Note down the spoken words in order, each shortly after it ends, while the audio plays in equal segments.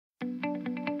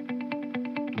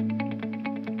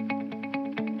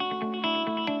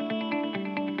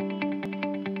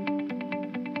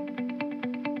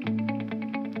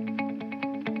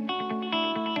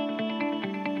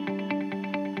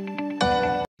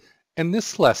In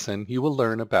this lesson, you will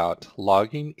learn about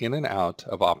logging in and out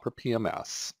of Opera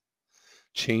PMS,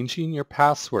 changing your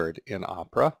password in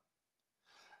Opera,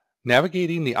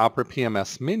 navigating the Opera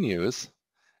PMS menus,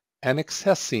 and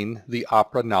accessing the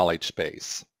Opera knowledge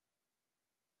base.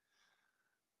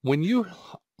 When you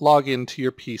log into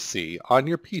your PC, on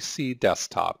your PC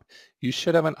desktop, you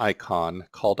should have an icon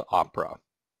called Opera.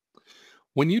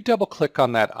 When you double-click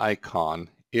on that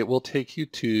icon, it will take you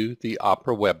to the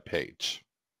Opera web page.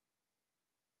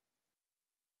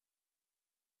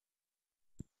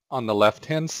 On the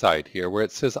left-hand side here, where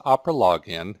it says Opera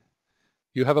Login,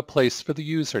 you have a place for the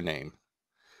username.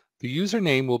 The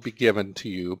username will be given to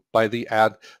you by the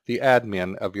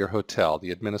admin of your hotel,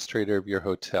 the administrator of your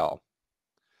hotel.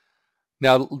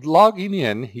 Now, logging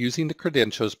in using the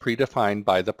credentials predefined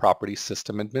by the property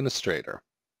system administrator.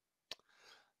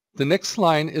 The next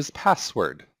line is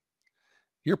password.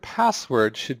 Your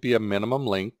password should be a minimum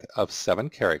length of 7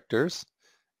 characters,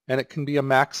 and it can be a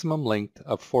maximum length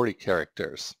of 40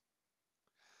 characters.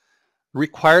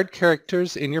 Required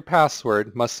characters in your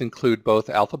password must include both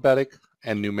alphabetic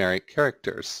and numeric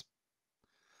characters.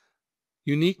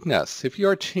 Uniqueness. If you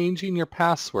are changing your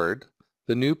password,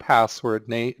 the new password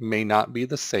may not be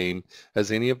the same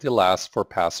as any of the last 4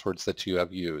 passwords that you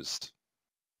have used.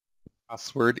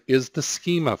 Password is the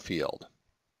schema field.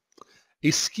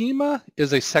 A schema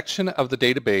is a section of the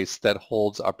database that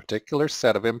holds a particular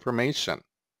set of information.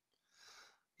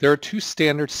 There are 2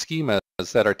 standard schemas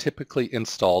that are typically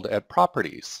installed at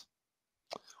properties.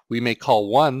 We may call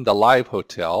one the live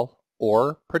hotel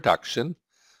or production,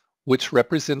 which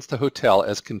represents the hotel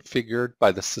as configured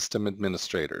by the system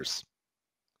administrators.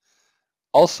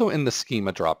 Also in the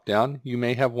schema dropdown, you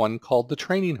may have one called the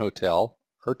training hotel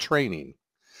or training.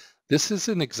 This is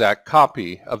an exact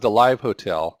copy of the live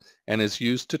hotel and is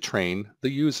used to train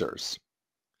the users.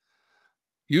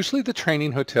 Usually the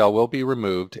training hotel will be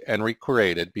removed and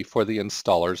recreated before the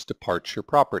installers depart your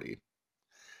property.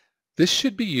 This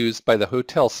should be used by the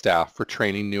hotel staff for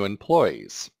training new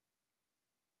employees.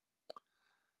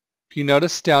 If you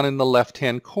notice down in the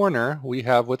left-hand corner, we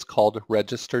have what's called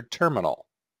registered terminal.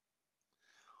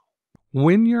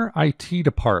 When your IT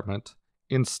department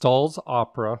installs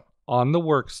Opera on the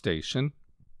workstation,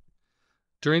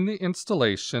 during the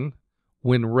installation,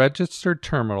 when registered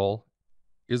terminal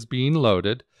is being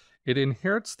loaded, it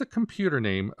inherits the computer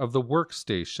name of the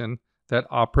workstation that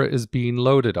Opera is being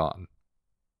loaded on.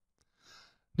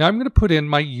 Now I'm going to put in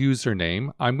my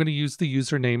username. I'm going to use the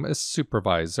username as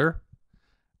supervisor,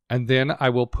 and then I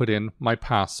will put in my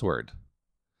password.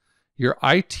 Your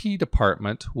IT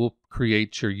department will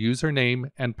create your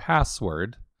username and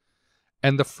password,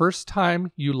 and the first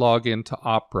time you log into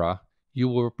Opera, you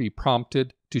will be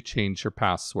prompted to change your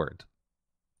password.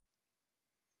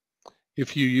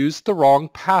 If you use the wrong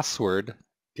password,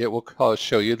 it will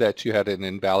show you that you had an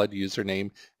invalid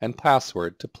username and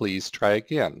password to please try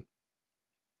again.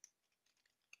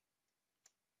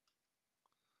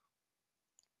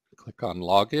 Click on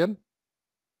Login.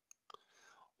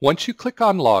 Once you click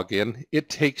on Login, it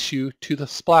takes you to the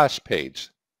splash page.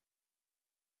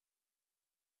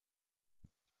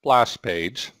 Splash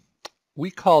page. We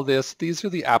call these are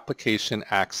the application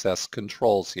access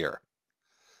controls here.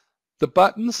 The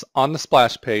buttons on the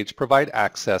splash page provide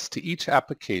access to each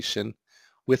application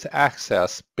with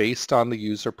access based on the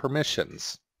user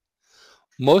permissions.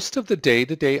 Most of the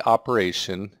day-to-day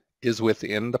operation is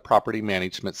within the property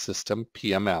management system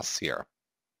PMS here.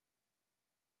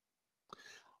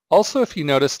 Also, if you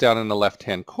notice down in the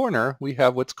left-hand corner, we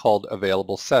have what's called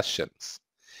available sessions.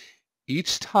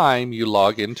 Each time you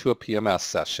log into a PMS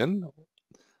session,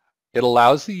 it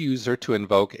allows the user to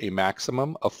invoke a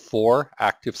maximum of 4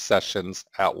 active sessions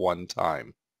at one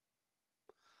time.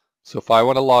 So if I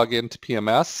want to log into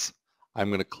PMS, I'm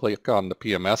going to click on the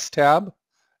PMS tab.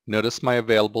 Notice my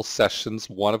available sessions,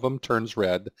 one of them turns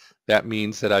red. That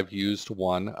means that I've used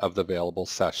one of the available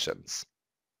sessions.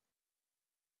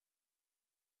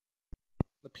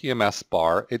 The PMS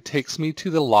bar, it takes me to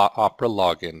the Opera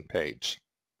login page.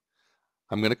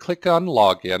 I'm going to click on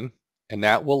Login, and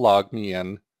that will log me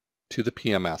in to the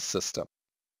PMS system.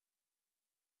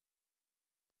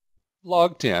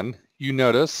 Logged in, you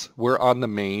notice we're on the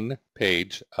main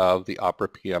page of the Opera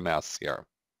PMS here.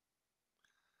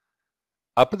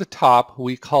 Up at the top,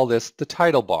 we call this the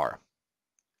title bar.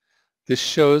 This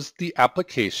shows the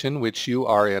application which you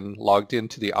are in logged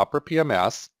into the Opera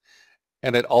PMS,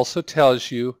 and it also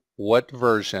tells you what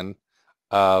version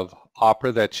of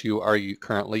Opera that you are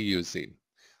currently using.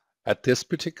 At this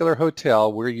particular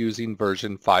hotel, we're using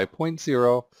version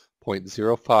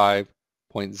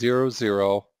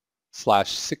 5.0.05.00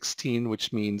 /16,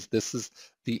 which means this is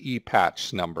the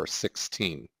e-patch number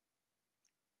 16.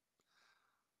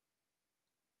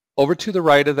 Over to the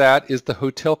right of that is the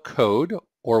hotel code,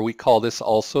 or we call this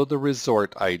also the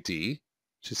resort ID,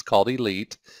 which is called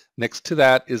Elite. Next to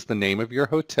that is the name of your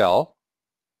hotel.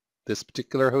 This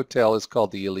particular hotel is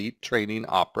called the Elite Training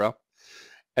Opera.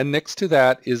 And next to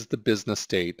that is the business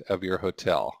date of your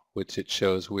hotel, which it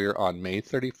shows we're on May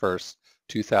 31st,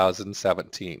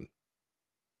 2017.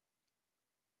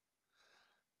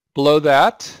 Below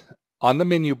that, on the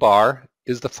menu bar,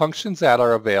 is the functions that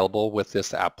are available with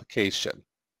this application.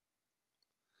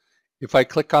 If I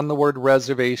click on the word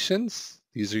reservations,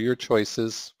 these are your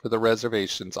choices for the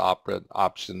reservations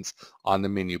options on the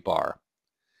menu bar.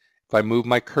 If I move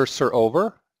my cursor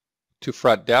over to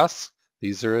front desk,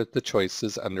 these are the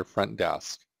choices under front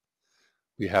desk.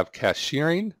 We have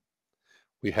cashiering,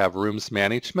 we have rooms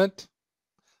management,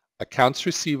 accounts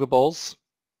receivables,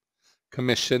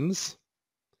 commissions,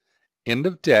 end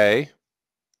of day,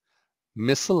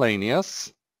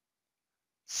 miscellaneous,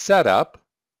 setup,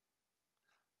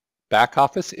 back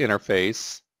office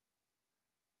interface,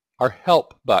 our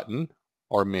help button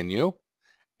or menu,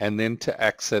 and then to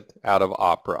exit out of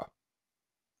Opera.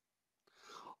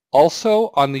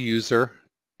 Also on the user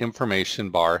information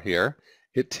bar here,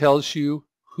 it tells you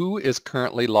who is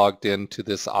currently logged into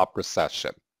this Opera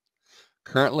session.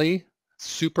 Currently,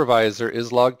 Supervisor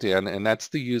is logged in, and that's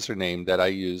the username that I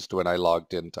used when I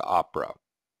logged into Opera.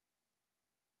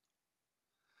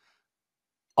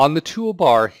 On the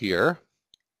toolbar here,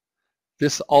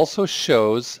 this also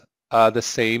shows the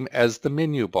same as the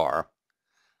menu bar.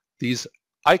 These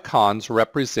icons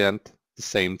represent the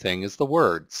same thing as the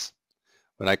words.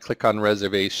 When I click on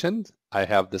reservation, I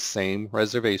have the same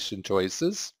reservation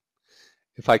choices.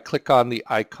 If I click on the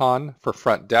icon for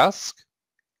front desk,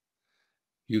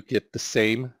 you get the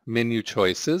same menu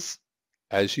choices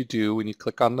as you do when you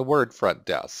click on the word front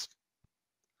desk.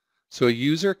 So a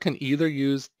user can either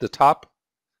use the top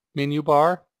menu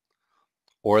bar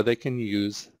or they can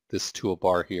use this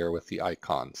toolbar here with the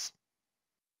icons.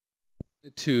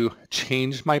 To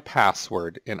change my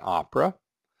password in Opera,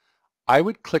 I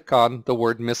would click on the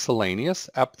word miscellaneous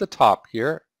up the top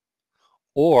here,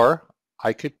 or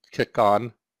I could click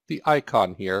on the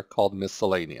icon here called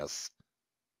miscellaneous.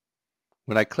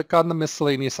 When I click on the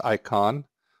miscellaneous icon,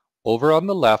 over on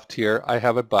the left here I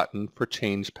have a button for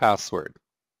change password.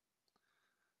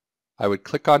 I would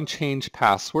click on change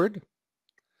password.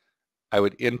 I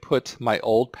would input my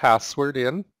old password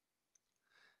in,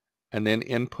 and then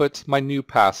input my new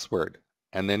password,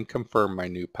 and then confirm my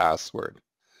new password.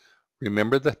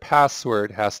 Remember, the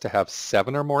password has to have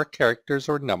 7 or more characters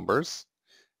or numbers,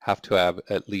 have to have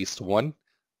at least 1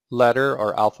 letter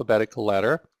or alphabetical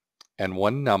letter and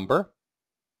 1 number,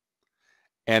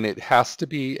 and it has to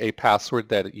be a password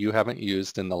that you haven't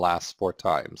used in the last 4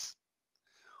 times.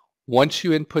 Once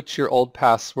you input your old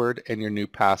password and your new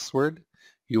password,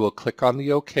 you will click on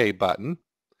the OK button,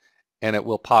 and it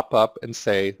will pop up and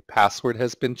say password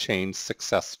has been changed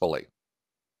successfully.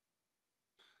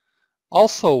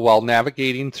 Also, while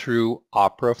navigating through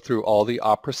Opera, through all the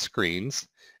Opera screens,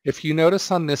 if you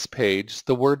notice on this page,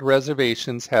 the word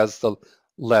reservations has the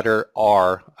letter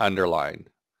R underlined.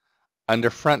 Under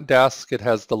front desk, it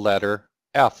has the letter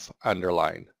F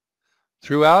underlined.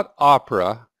 Throughout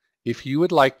Opera, if you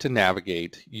would like to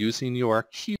navigate using your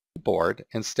keyboard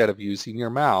instead of using your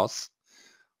mouse,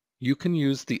 you can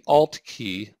use the Alt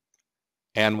key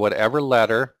and whatever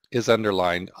letter is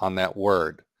underlined on that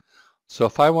word. So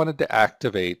if I wanted to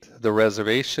activate the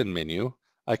reservation menu,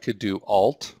 I could do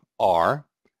Alt-R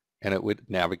and it would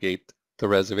navigate the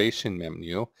reservation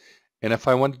menu. And if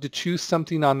I wanted to choose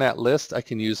something on that list, I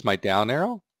can use my down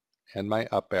arrow and my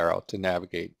up arrow to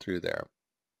navigate through there.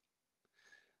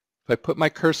 If I put my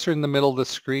cursor in the middle of the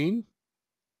screen,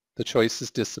 the choices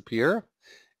disappear.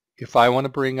 If I want to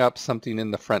bring up something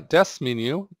in the front desk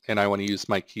menu and I want to use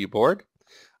my keyboard,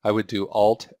 I would do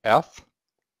Alt-F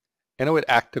and it would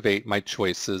activate my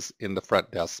choices in the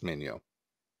front desk menu.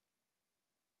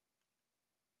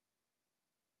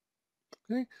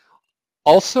 Okay.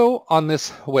 Also on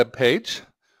this web page,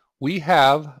 we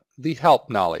have the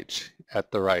help knowledge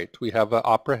at the right. We have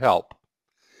Opera Help.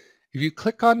 If you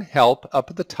click on Help up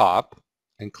at the top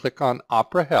and click on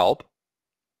Opera Help,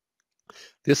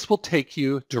 this will take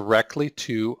you directly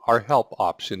to our Help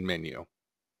option menu.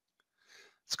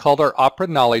 It's called our Opera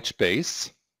Knowledge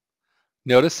Base.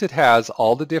 Notice it has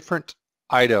all the different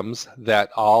items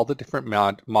that all the different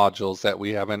modules that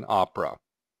we have in Opera.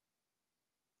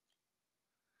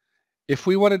 If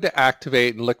we wanted to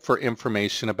activate and look for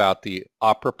information about the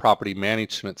Opera Property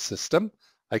Management System,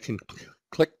 I can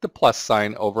click the plus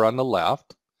sign over on the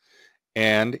left,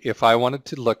 and if I wanted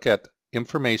to look at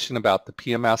information about the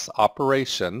PMS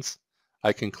operations,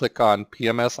 I can click on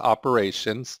PMS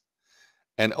operations,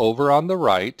 and over on the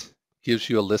right gives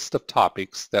you a list of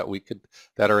topics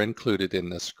that are included in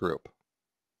this group.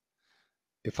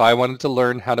 If I wanted to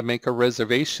learn how to make a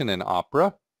reservation in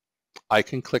Opera, I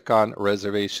can click on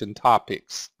Reservation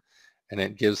Topics, and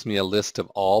it gives me a list of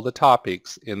all the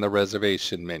topics in the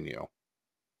reservation menu.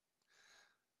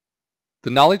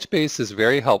 The knowledge base is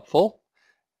very helpful,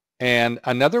 and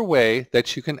another way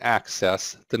that you can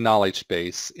access the knowledge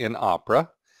base in Opera,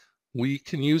 we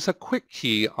can use a quick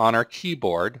key on our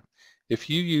keyboard. If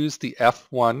you use the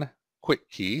F1 quick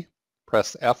key,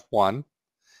 press F1,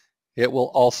 it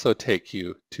will also take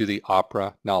you to the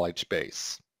Opera knowledge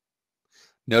base.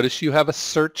 Notice you have a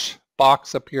search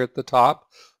box up here at the top,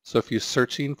 so if you're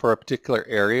searching for a particular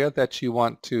area that you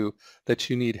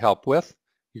need help with,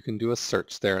 you can do a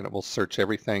search there and it will search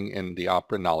everything in the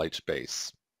Opera knowledge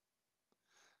base.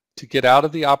 To get out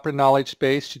of the Opera knowledge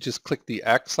base, you just click the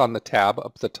X on the tab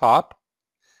up the top,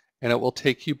 and it will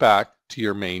take you back to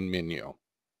your main menu.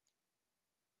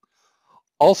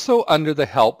 Also under the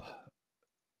Help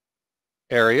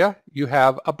area, you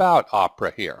have About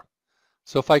Opera here.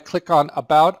 So if I click on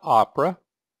About Opera,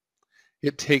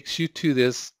 it takes you to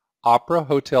this Opera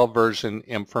Hotel version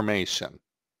information.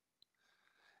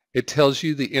 It tells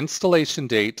you the installation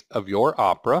date of your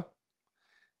Opera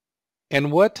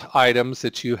and what items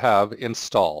that you have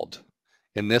installed.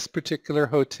 In this particular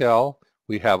hotel,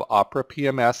 we have Opera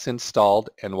PMS installed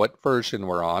and what version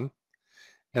we're on.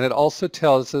 And it also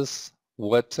tells us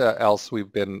what else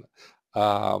we've been,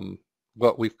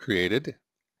 what we've created.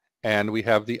 And we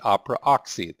have the Opera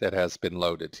Oxy that has been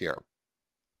loaded here.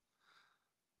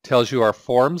 Tells you our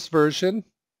forms version,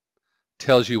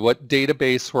 tells you what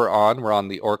database we're on. We're on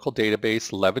the Oracle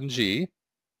database 11G.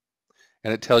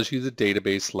 And it tells you the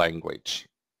database language.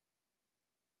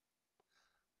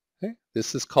 Okay.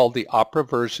 This is called the Opera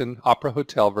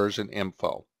Hotel version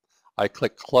info. I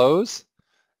click close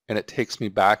and it takes me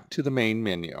back to the main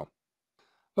menu.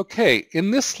 Okay, in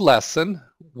this lesson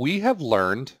we have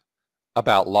learned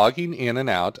about logging in and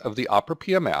out of the Opera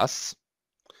PMS.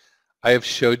 I have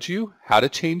showed you how to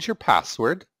change your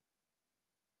password.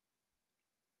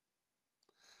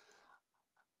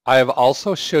 I have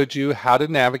also showed you how to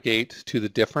navigate to the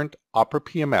different Opera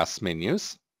PMS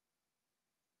menus.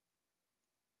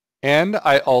 And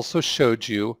I also showed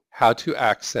you how to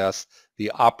access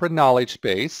the Opera knowledge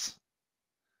base.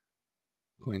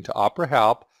 Going to Opera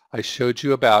Help, I showed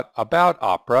you about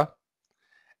Opera,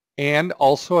 and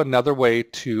also another way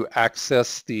to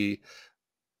access the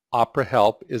Opera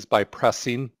Help is by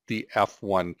pressing the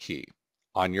F1 key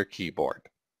on your keyboard.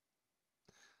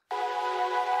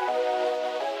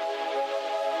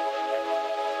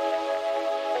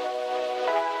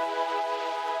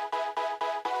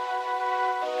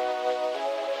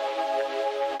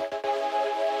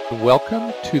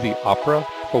 Welcome to the Opera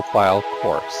Profile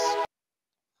course.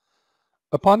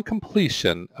 Upon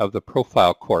completion of the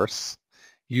Profile course,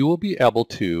 you will be able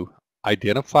to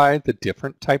identify the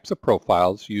different types of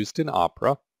profiles used in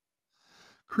Opera,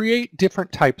 create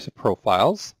different types of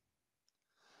profiles,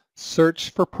 search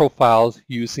for profiles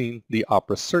using the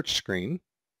Opera search screen,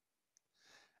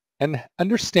 and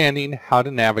understanding how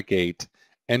to navigate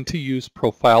and to use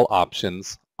profile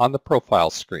options on the profile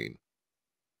screen.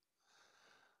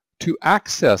 To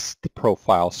access the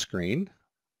profile screen,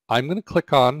 I'm going to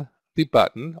click on the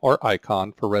button or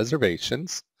icon for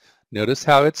reservations. Notice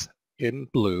how it's in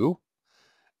blue.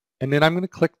 And then I'm going to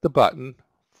click the button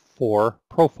for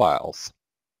profiles.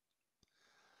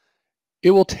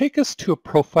 It will take us to a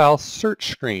profile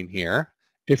search screen here.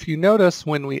 If you notice,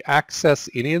 when we access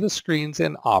any of the screens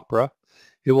in Opera,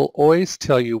 it will always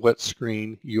tell you what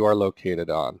screen you are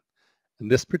located on. In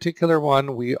this particular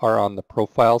one, we are on the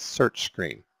profile search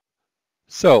screen.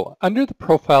 So under the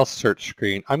profile search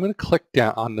screen, I'm going to click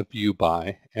down on the view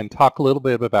by and talk a little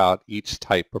bit about each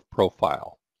type of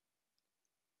profile.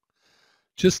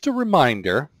 Just a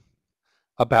reminder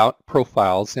about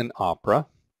profiles in Opera.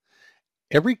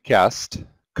 Every guest,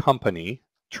 company,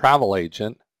 travel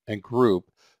agent, and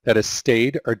group that has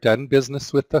stayed or done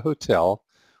business with the hotel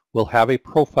will have a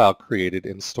profile created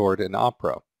and stored in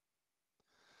Opera.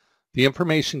 The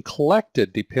information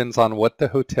collected depends on what the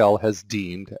hotel has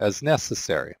deemed as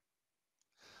necessary.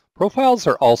 Profiles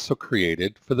are also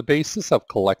created for the basis of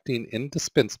collecting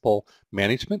indispensable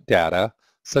management data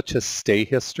such as stay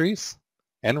histories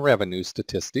and revenue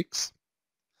statistics.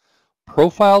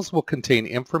 Profiles will contain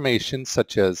information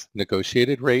such as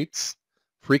negotiated rates,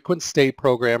 frequent stay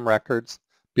program records,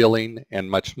 billing, and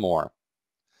much more.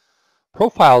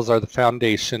 Profiles are the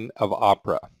foundation of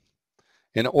Opera.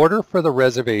 In order for the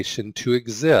reservation to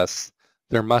exist,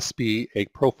 there must be a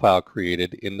profile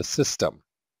created in the system.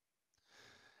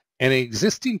 An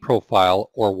existing profile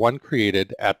or one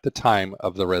created at the time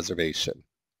of the reservation.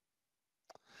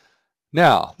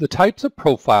 Now, the types of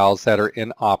profiles that are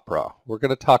in Opera. We're going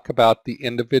to talk about the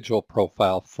individual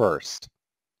profile first.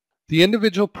 The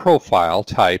individual profile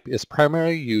type is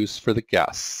primarily used for the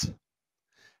guests.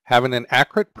 Having an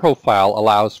accurate profile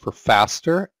allows for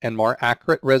faster and more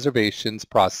accurate reservations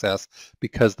process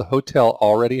because the hotel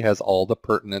already has all the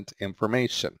pertinent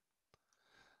information.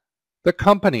 The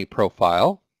company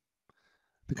profile.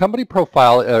 The company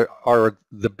profile are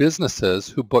the businesses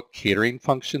who book catering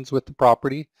functions with the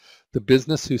property, the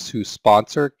businesses who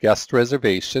sponsor guest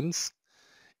reservations.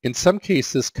 In some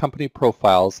cases, company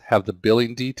profiles have the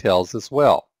billing details as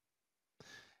well.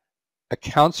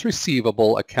 Accounts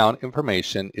receivable account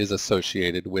information is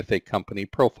associated with a company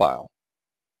profile.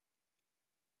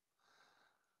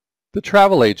 The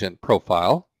travel agent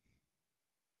profile,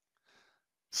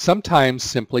 sometimes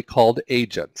simply called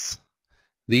agents.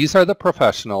 These are the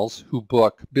professionals who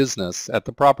book business at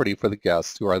the property for the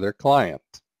guests who are their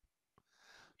client.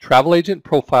 Travel agent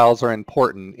profiles are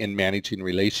important in managing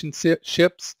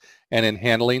relationships and in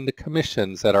handling the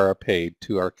commissions that are paid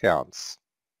to our accounts.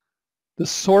 The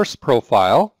source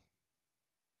profile.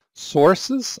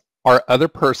 Sources are other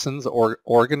persons or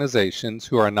organizations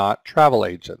who are not travel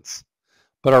agents,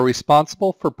 but are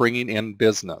responsible for bringing in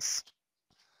business.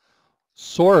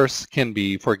 Source can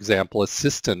be, for example,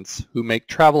 assistants who make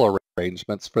travel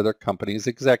arrangements for their company's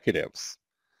executives.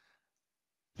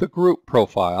 The group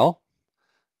profile.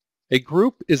 A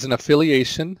group is an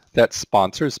affiliation that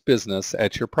sponsors business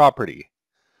at your property.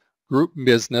 Group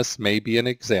business may be an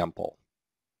example.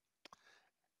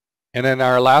 And then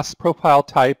our last profile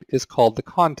type is called the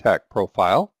contact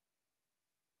profile.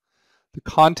 The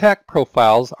contact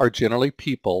profiles are generally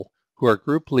people who are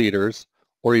group leaders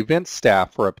or event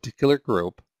staff for a particular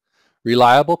group.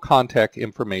 Reliable contact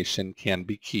information can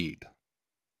be keyed.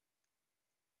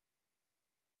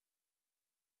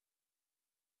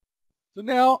 So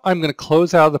now I'm going to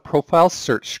close out the profile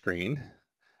search screen,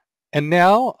 and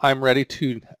now I'm ready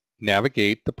to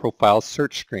navigate the profile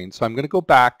search screen. So I'm going to go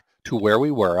back to where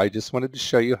we were. I just wanted to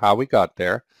show you how we got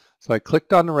there. So I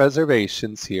clicked on the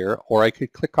reservations here, or I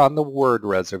could click on the word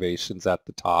reservations at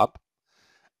the top,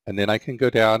 and then I can go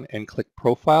down and click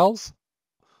profiles,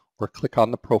 or click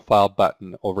on the profile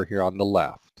button over here on the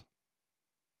left.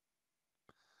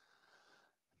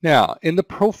 Now, in the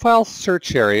profile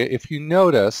search area, if you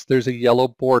notice, there's a yellow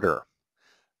border.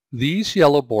 These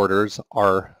yellow borders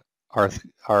are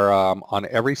on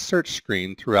every search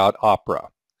screen throughout Opera.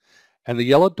 And the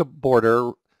yellow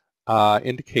border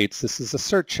indicates this is a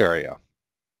search area.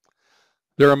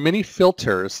 There are many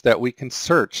filters that we can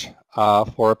search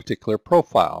for a particular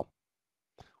profile.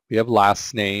 We have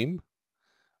last name.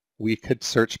 We could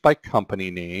search by company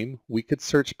name. We could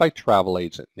search by travel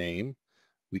agent name.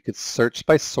 We could search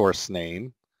by source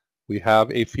name. We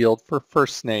have a field for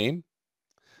first name.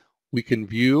 We can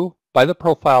view by the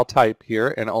profile type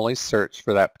here and only search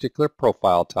for that particular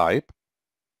profile type.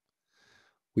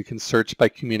 We can search by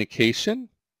communication.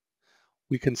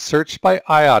 We can search by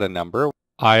IATA number.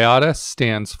 IATA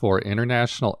stands for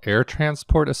International Air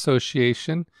Transport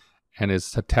Association and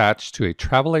is attached to a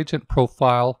travel agent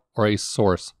profile or a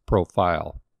source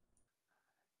profile.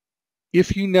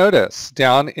 If you notice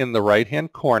down in the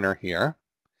right-hand corner here,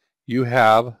 you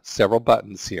have several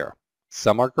buttons here.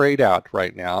 Some are grayed out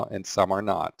right now and some are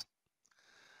not.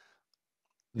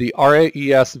 The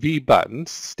RAESV button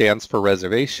stands for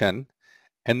reservation,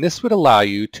 and this would allow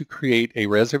you to create a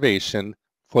reservation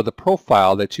for the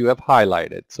profile that you have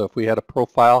highlighted. So if we had a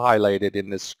profile highlighted in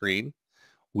this screen,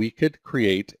 we could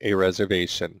create a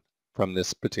reservation from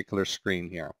this particular screen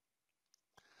here.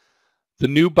 The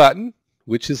new button,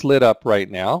 which is lit up right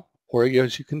now, or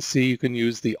as you can see, you can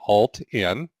use the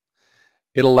Alt-N.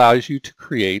 It allows you to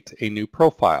create a new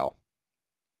profile.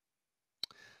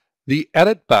 The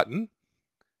Edit button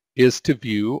is to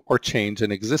view or change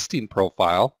an existing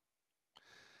profile.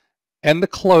 And the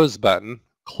Close button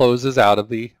closes out of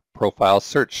the profile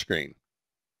search screen.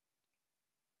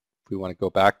 If we want to go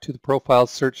back to the profile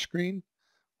search screen,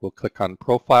 we'll click on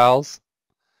Profiles,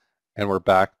 and we're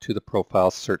back to the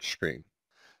profile search screen.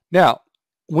 Now,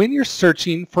 when you're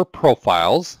searching for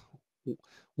profiles,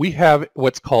 we have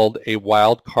what's called a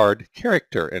wildcard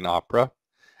character in Opera,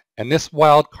 and this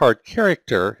wildcard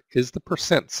character is the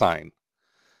percent sign.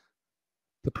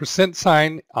 The percent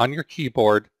sign on your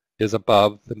keyboard is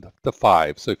above the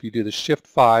 5. So if you do the Shift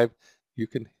 5, you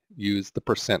can use the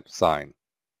percent sign.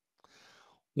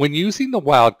 When using the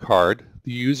wildcard,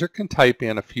 the user can type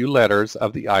in a few letters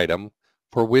of the item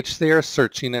for which they are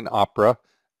searching in Opera,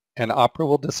 and Opera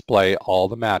will display all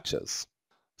the matches.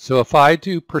 So if I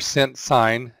do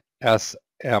 %SMI,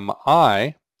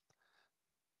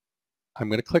 I'm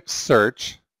going to click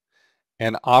search,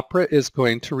 and Opera is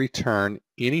going to return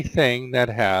anything that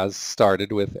has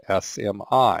started with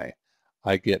SMI.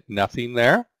 I get nothing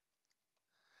there.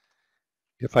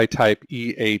 If I type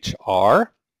EHR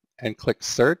and click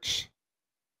search,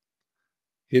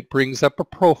 it brings up a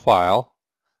profile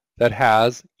that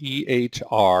has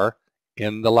EHR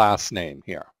in the last name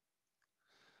here.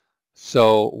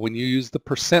 So when you use the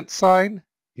 %,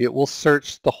 it will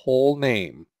search the whole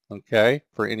name, okay,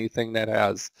 for anything that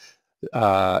has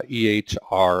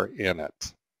EHR in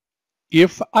it.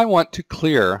 If I want to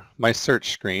clear my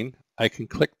search screen, I can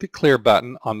click the clear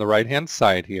button on the right-hand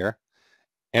side here,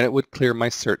 and it would clear my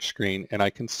search screen, and I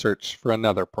can search for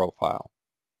another profile.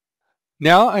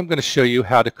 Now I'm going to show you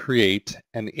how to create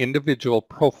an individual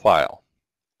profile.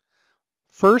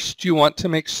 First, you want to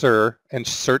make sure and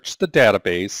search the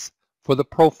database for the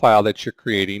profile that you're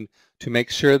creating to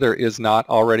make sure there is not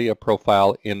already a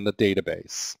profile in the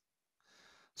database.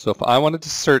 So if I wanted to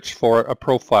search for a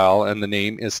profile and the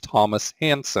name is Thomas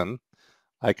Hansen,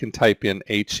 I can type in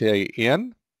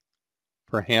HAN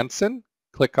for Hansen,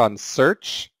 click on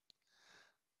search.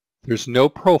 There's no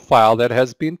profile that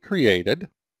has been created.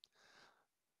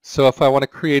 So if I want to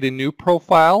create a new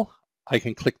profile, I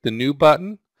can click the new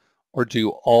button or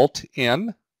do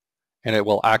Alt-N, and it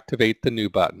will activate the new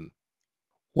button.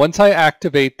 Once I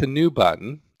activate the new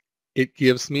button, it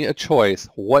gives me a choice.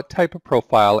 What type of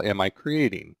profile am I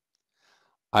creating?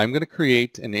 I'm going to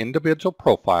create an individual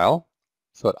profile,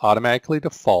 so it automatically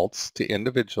defaults to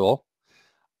individual.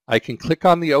 I can click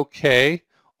on the OK,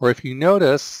 or if you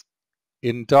notice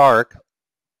in dark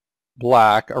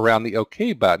black around the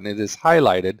OK button, it is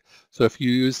highlighted. So if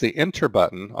you use the Enter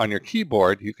button on your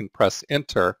keyboard, you can press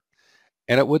Enter,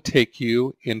 and it would take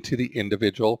you into the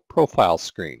individual profile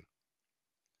screen.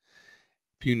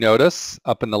 If you notice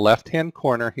up in the left-hand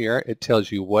corner here, it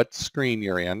tells you what screen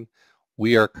you're in.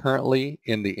 We are currently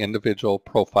in the individual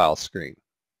profile screen.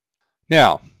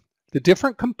 Now, the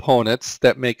different components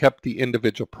that make up the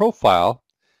individual profile,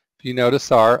 if you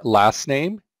notice, are last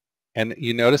name, and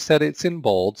you notice that it's in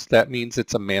bolds. That means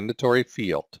it's a mandatory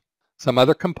field. Some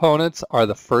other components are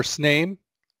the first name.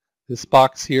 This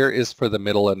box here is for the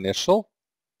middle initial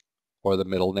or the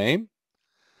middle name.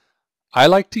 I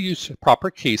like to use proper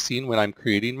casing when I'm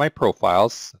creating my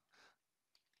profiles.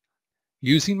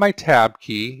 Using my tab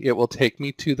key, it will take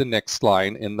me to the next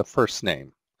line in the first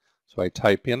name. So I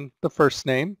type in the first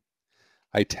name,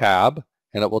 I tab,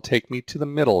 and it will take me to the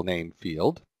middle name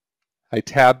field. I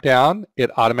tab down,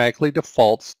 it automatically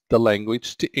defaults the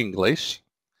language to English.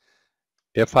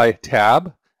 If I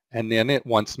tab, and then it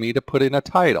wants me to put in a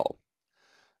title.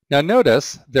 Now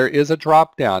notice there is a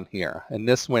drop down here, and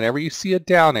this, whenever you see a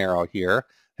down arrow here,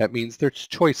 that means there's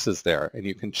choices there, and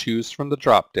you can choose from the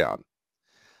drop down.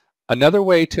 Another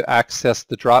way to access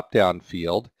the drop down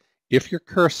field, if your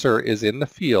cursor is in the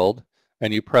field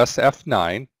and you press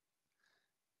F9,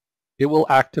 it will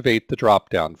activate the drop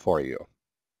down for you.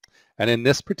 And in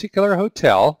this particular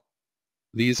hotel,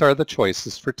 these are the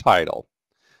choices for title.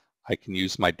 I can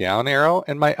use my down arrow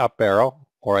and my up arrow,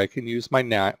 or I can use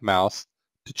my mouse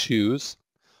to choose,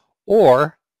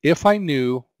 or if I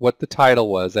knew what the title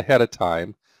was ahead of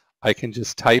time, I can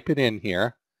just type it in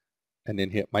here and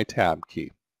then hit my tab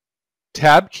key.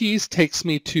 Tab keys takes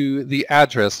me to the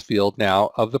address field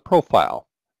now of the profile.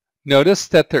 Notice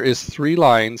that there is 3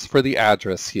 lines for the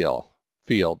address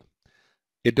field.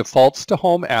 It defaults to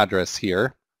home address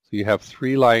here, so you have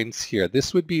 3 lines here.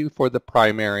 This would be for the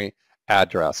primary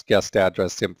address, guest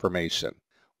address information.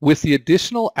 With the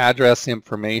additional address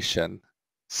information,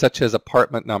 such as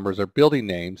apartment numbers or building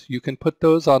names, you can put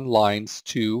those on lines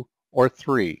 2 or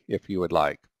 3 if you would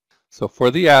like. So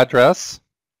for the address,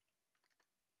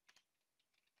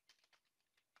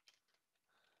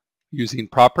 using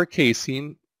proper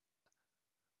casing,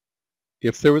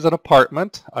 if there was an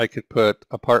apartment, I could put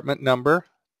apartment number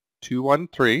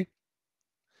 213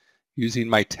 using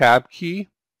my tab key.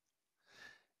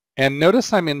 And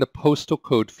notice I'm in the postal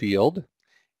code field.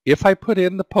 If I put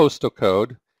in the postal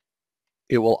code,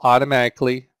 it will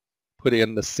automatically put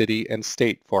in the city and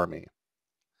state for me.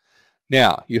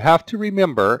 Now, you have to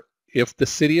remember, if the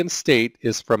city and state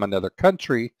is from another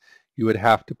country, you would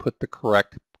have to put the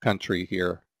correct country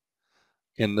here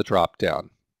in the drop-down.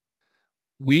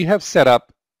 We have set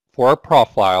up for our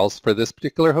profiles for this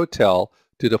particular hotel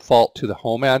to default to the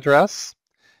home address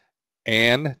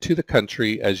and to the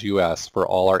country as US for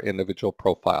all our individual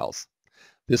profiles.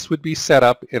 This would be set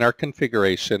up in our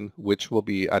configuration, which will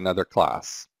be another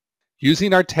class.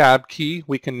 Using our tab key,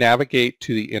 we can navigate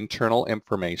to the internal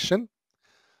information.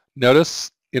 Notice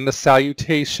in the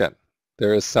salutation,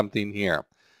 there is something here.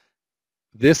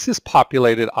 This is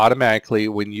populated automatically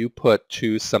when you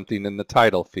choose something in the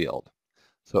title field.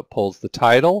 So it pulls the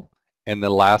title and the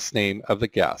last name of the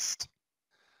guest.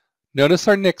 Notice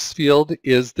our next field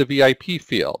is the VIP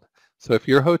field. So if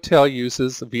your hotel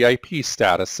uses VIP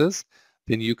statuses,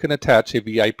 then you can attach a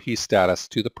VIP status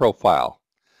to the profile.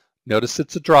 Notice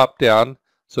it's a drop-down,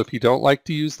 so if you don't like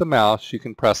to use the mouse, you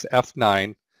can press F9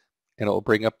 and it will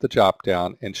bring up the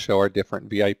drop-down and show our different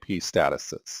VIP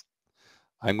statuses.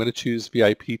 I'm going to choose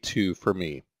VIP 2 for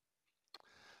me.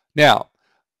 Now,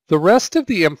 the rest of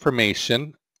the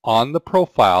information on the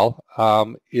profile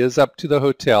is up to the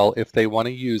hotel if they want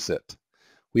to use it.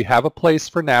 We have a place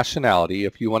for nationality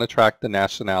if you want to track the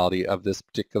nationality of this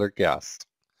particular guest.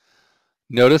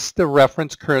 Notice the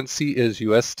reference currency is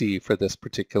USD for this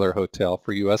particular hotel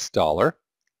for US dollar.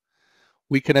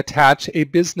 We can attach a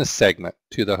business segment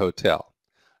to the hotel.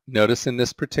 Notice in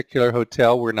this particular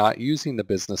hotel we're not using the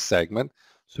business segment,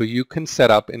 so you can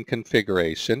set up in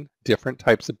configuration different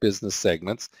types of business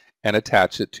segments and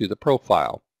attach it to the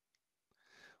profile.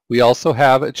 We also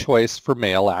have a choice for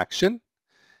mail action,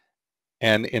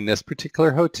 and in this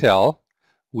particular hotel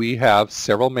we have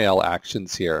several mail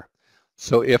actions here.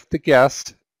 So if the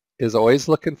guest is always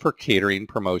looking for catering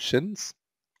promotions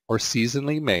or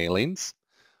seasonally mailings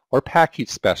or package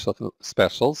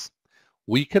specials,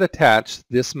 we could attach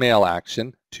this mail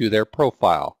action to their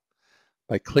profile.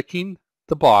 By clicking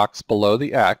the box below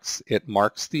the X, it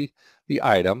marks the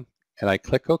item, and I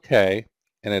click OK,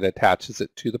 and it attaches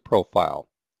it to the profile.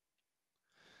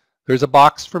 There's a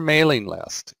box for mailing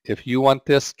list. If you want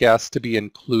this guest to be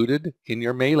included in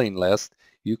your mailing list,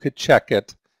 you could check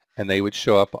it and they would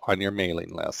show up on your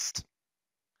mailing list.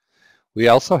 We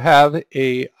also have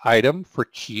an item for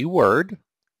keyword.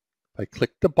 If I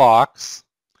click the box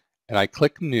and I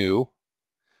click New,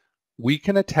 we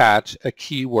can attach a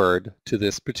keyword to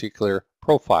this particular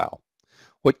profile.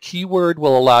 What keyword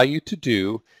will allow you to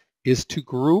do is to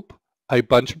group a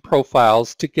bunch of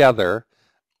profiles together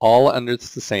all under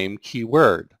the same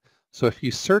keyword. So if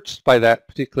you searched by that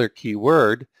particular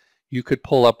keyword, you could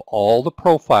pull up all the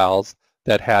profiles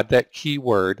that had that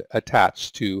keyword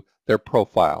attached to their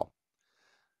profile.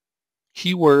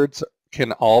 Keywords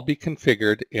can all be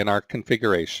configured in our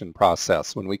configuration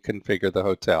process when we configure the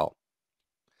hotel.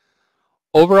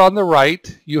 Over on the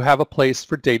right, you have a place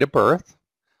for date of birth.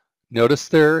 Notice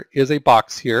there is a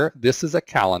box here. This is a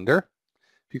calendar.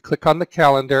 If you click on the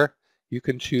calendar, you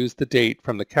can choose the date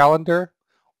from the calendar,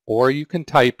 or you can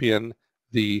type in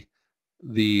the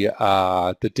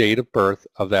date of birth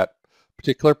of that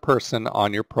particular person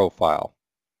on your profile.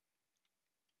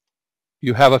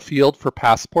 You have a field for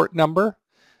passport number,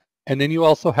 and then you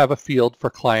also have a field for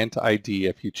client ID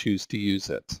if you choose to use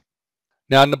it.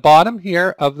 Now, in the bottom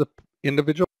here of the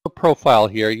individual profile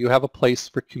here, you have a place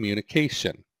for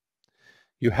communication.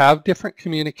 You have different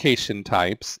communication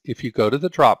types. If you go to the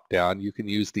drop-down, you can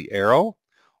use the arrow,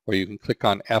 or you can click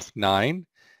on F9,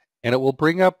 and it will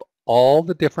bring up all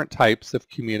the different types of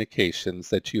communications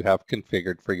that you have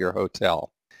configured for your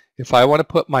hotel. If I want to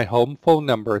put my home phone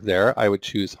number there, I would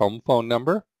choose home phone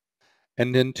number,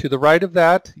 and then to the right of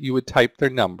that, you would type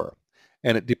their number.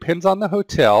 And it depends on the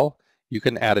hotel. You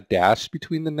can add a dash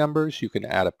between the numbers, you can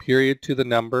add a period to the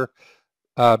number,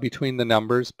 between the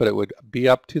numbers, but it would be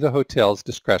up to the hotel's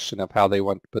discretion of how they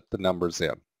want to put the numbers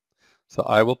in. So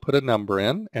I will put a number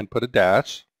in and put a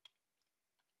dash.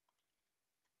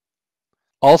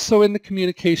 Also in the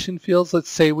communication fields, let's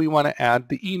say we want to add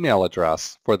the email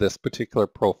address for this particular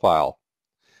profile.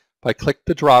 If I click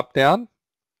the drop down,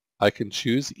 I can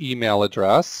choose email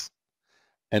address,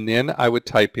 and then I would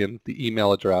type in the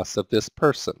email address of this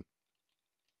person.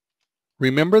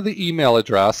 Remember, the email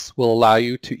address will allow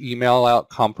you to email out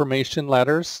confirmation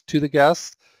letters to the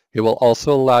guests. It will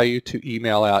also allow you to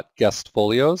email out guest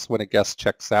folios when a guest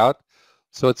checks out.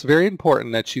 So it's very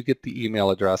important that you get the email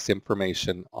address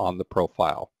information on the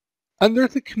profile. Under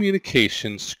the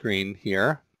communication screen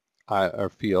here, or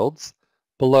fields,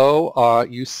 below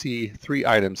you see three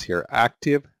items here: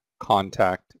 active,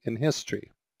 contact, and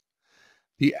history.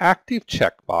 The active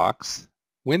checkbox,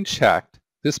 when checked,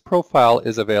 this profile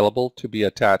is available to be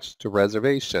attached to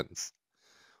reservations.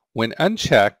 When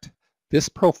unchecked, this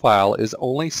profile is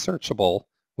only searchable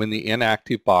when the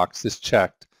inactive box is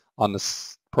checked on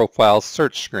the profile's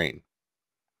search screen.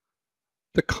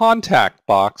 The contact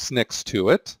box next to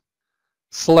it,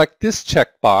 select this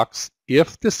checkbox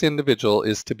if this individual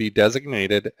is to be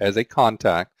designated as a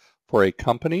contact for a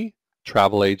company,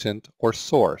 travel agent, or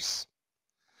source.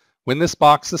 When this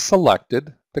box is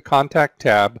selected, the Contact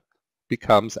tab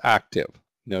becomes active.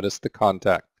 Notice the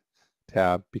Contact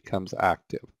tab becomes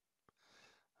active.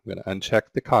 I'm going to uncheck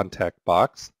the Contact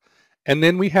box. And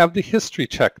then we have the History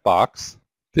checkbox.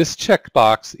 This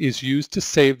checkbox is used to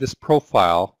save this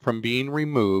profile from being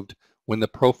removed when the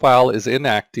profile is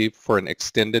inactive for an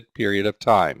extended period of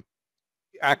time.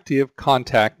 The active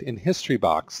Contact and History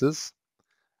boxes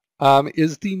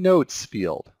is the Notes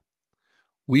field.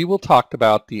 We will talk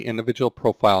about the individual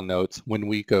profile notes when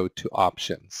we go to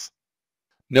Options.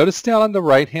 Notice down on the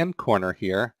right-hand corner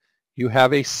here, you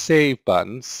have a Save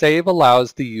button. Save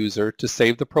allows the user to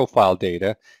save the profile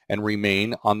data and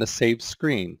remain on the Save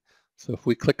screen. So if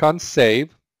we click on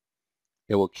Save,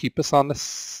 it will keep us on the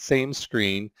same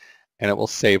screen and it will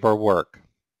save our work.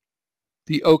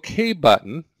 The OK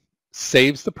button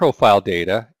saves the profile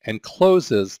data and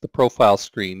closes the profile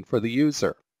screen for the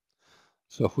user.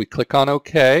 So if we click on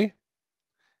OK,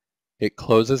 it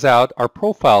closes out our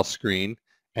profile screen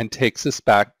and takes us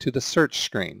back to the search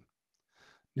screen.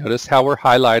 Notice how we're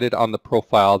highlighted on the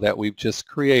profile that we've just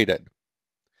created.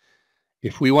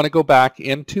 If we want to go back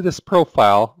into this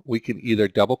profile, we can either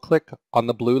double click on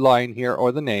the blue line here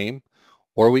or the name,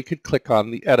 or we could click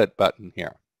on the Edit button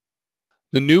here.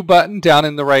 The New button down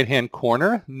in the right-hand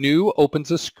corner, New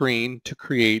opens a screen to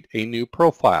create a new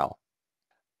profile.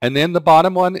 And then the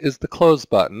bottom one is the Close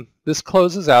button. This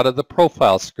closes out of the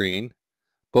profile screen,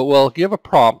 but will give a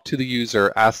prompt to the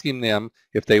user asking them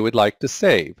if they would like to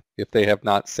save, if they have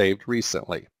not saved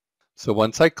recently. So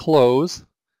once I close, it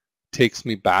takes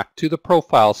me back to the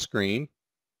profile screen.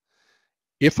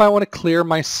 If I want to clear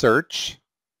my search,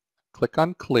 click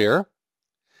on Clear.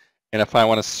 And if I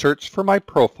want to search for my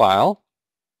profile,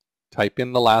 type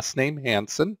in the last name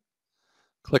Hansen,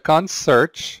 click on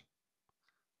Search.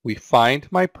 We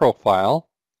find my profile.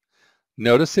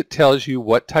 Notice it tells you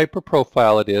what type of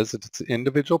profile it is. It's an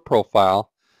individual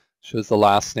profile. Shows the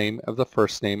last name of the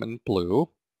first name in blue.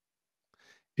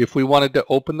 If we wanted to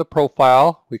open the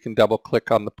profile, we can double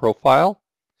click on the profile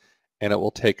and it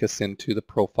will take us into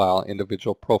the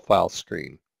individual profile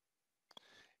screen.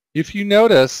 If you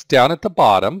notice down at the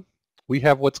bottom, we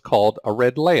have what's called a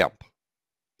red lamp.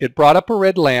 It brought up a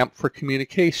red lamp for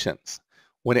communications.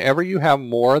 Whenever you have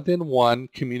more than one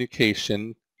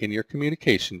communication in your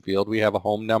communication field, we have a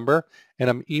home number and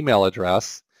an email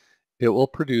address, it will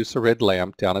produce a red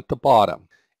lamp down at the bottom.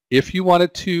 If you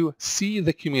wanted to see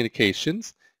the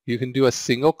communications, you can do a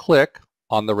single click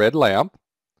on the red lamp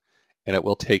and it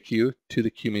will take you to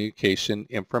the communication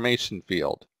information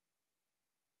field.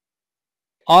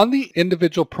 On the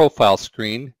individual profile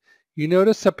screen, you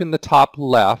notice up in the top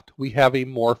left we have a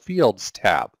More Fields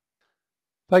tab.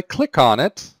 If I click on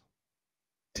it,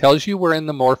 it tells you we're in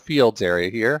the More Fields area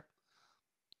here,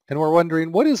 and we're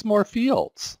wondering, what is More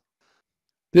Fields?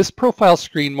 This profile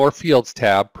screen More Fields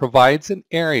tab provides an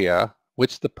area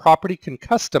which the property can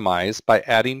customize by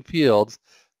adding fields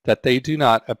that they do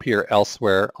not appear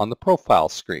elsewhere on the profile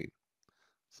screen.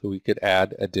 So we could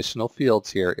add additional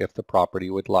fields here if the property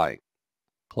would like.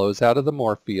 Close out of the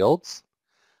More Fields.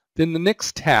 Then the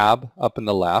next tab up in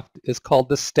the left is called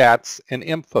the Stats and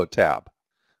Info tab.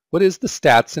 What is the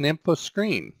Stats and Info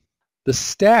screen? The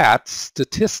Stats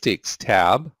Statistics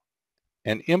tab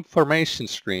and Information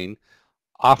screen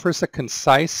offers a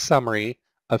concise summary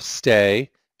of stay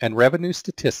and revenue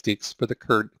statistics for the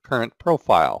current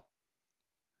profile.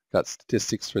 Got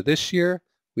statistics for this year.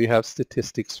 We have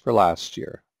statistics for last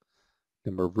year.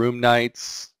 Number of room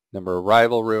nights, number of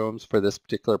arrival rooms for this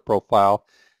particular profile.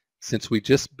 Since we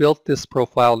just built this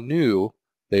profile new,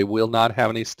 they will not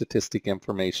have any statistic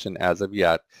information as of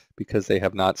yet because they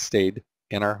have not stayed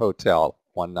in our hotel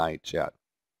one night yet.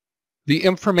 The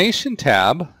Information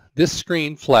tab, this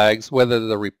screen flags whether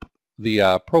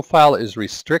the profile is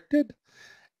restricted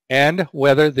and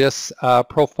whether this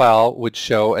profile would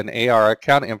show an AR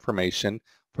account information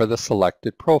for the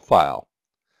selected profile.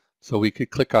 So we could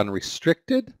click on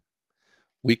Restricted.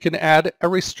 We can add a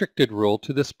restricted rule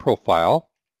to this profile.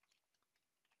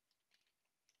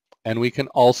 And we can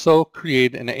also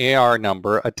create an AR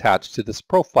number attached to this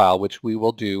profile, which we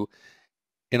will do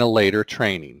in a later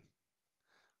training.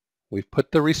 We've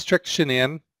put the restriction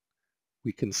in.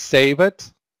 We can save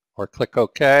it or click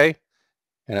OK,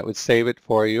 and it would save it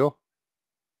for you.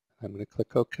 I'm going to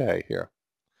click OK here.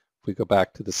 If we go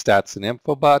back to the Stats and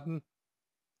Info button,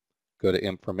 go to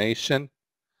Information,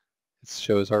 it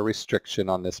shows our restriction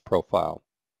on this profile.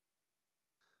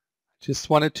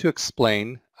 Just wanted to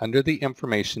explain under the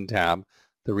Information tab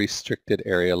the restricted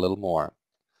area a little more.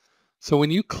 So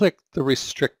when you click the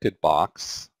restricted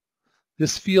box,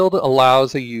 This field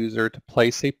allows a user to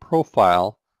place a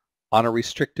profile on a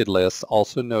restricted list,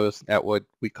 also known as what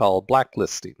we call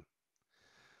blacklisting.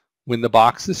 When the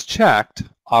box is checked,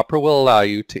 Opera will allow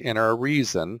you to enter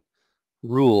a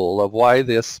rule of why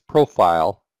this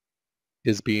profile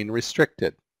is being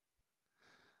restricted.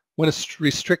 When a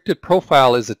restricted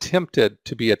profile is attempted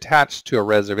to be attached to a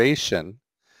reservation,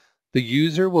 the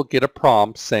user will get a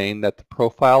prompt saying that the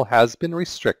profile has been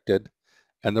restricted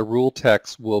and the rule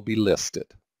text will be listed.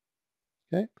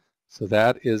 Okay, so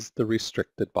that is the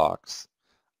restricted box.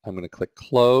 I'm going to click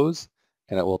close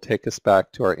and it will take us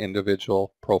back to our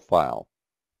individual profile.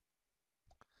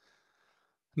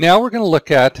 Now we're going to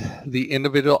look at the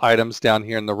individual items down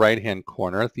here in the right-hand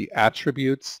corner, the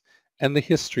attributes and the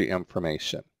history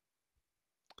information.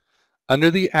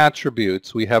 Under the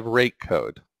attributes, we have rate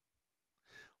code.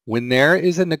 When there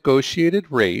is a negotiated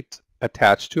rate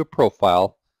attached to a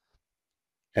profile,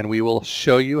 and we will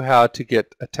show you how to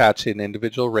attach an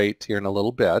individual rate here in a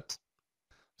little bit.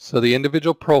 So the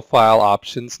individual profile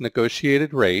options,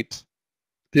 negotiated rate,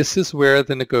 this is where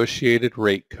the negotiated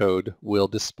rate code will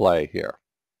display here.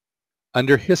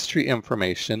 Under history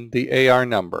information, the AR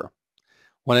number.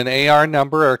 When an AR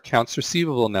number or accounts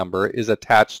receivable number is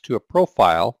attached to a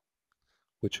profile,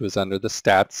 which was under the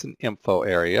stats and info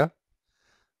area,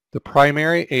 the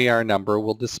primary AR number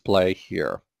will display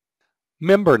here.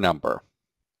 Member number.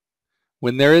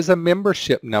 When there is a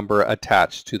membership number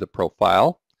attached to the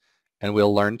profile, and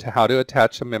we'll learn how to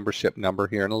attach a membership number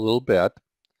here in a little bit,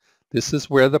 this is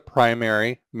where the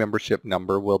primary membership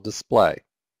number will display.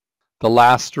 The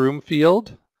last room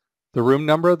field, the room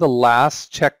number of the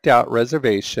last checked out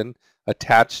reservation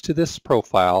attached to this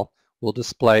profile will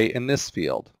display in this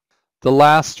field. The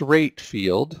last rate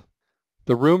field,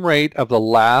 the room rate of the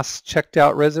last checked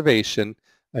out reservation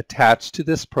attached to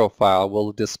this profile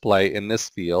will display in this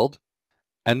field.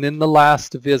 And then the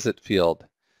last visit field,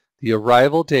 the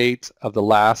arrival date of the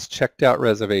last checked out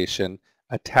reservation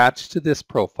attached to this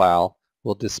profile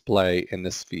will display in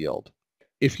this field.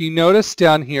 If you notice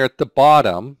down here at the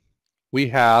bottom, we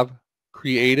have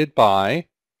created by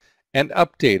and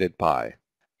updated by.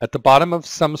 At the bottom of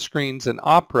some screens in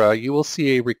Opera, you will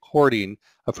see a recording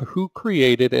of who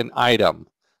created an item,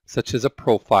 such as a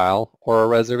profile or a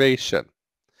reservation,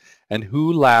 and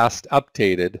who last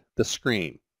updated the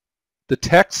screen. The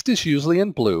text is usually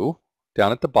in blue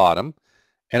down at the bottom,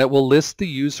 and it will list the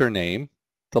username,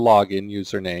 the login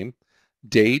username,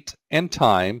 date and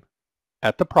time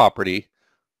at the property,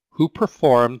 who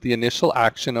performed the initial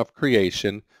action of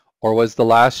creation or was the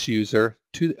last user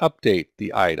to update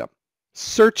the item.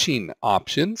 Searching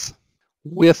options.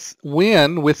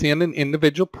 When within an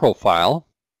individual profile,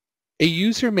 a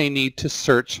user may need to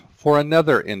search for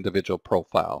another individual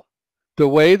profile. The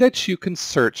way that you can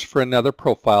search for another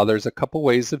profile, there's a couple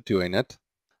ways of doing it.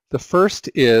 The first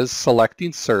is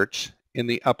selecting search in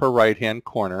the upper right-hand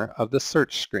corner of the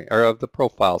search screen or of the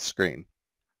profile screen.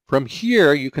 From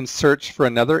here, you can search for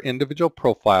another individual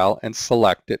profile and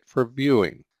select it for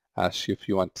viewing. Asks you if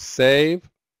you want to save,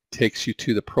 takes you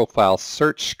to the profile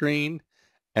search screen,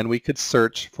 and we could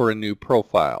search for a new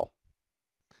profile.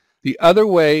 The other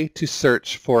way to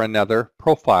search for another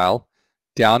profile,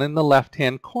 down in the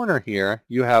left-hand corner here,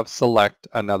 you have select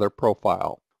another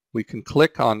profile. We can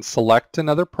click on select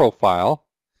another profile,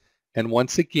 and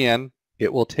once again,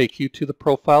 it will take you to the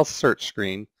profile search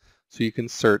screen so you can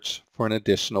search for an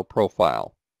additional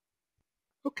profile.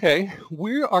 Okay,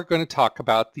 we are going to talk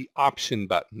about the option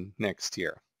button next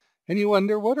here. And you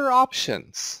wonder, what are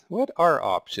options? What are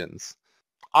options?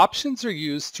 Options are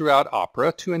used throughout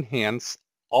Opera to enhance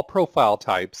all profile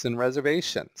types and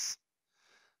reservations.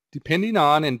 Depending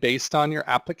on and based on your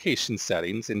application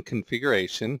settings and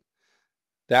configuration,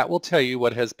 that will tell you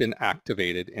what has been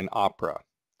activated in Opera.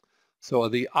 So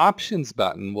the options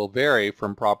button will vary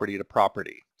from property to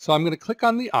property. So I'm going to click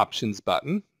on the options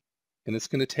button, and it's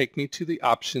going to take me to the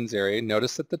options area.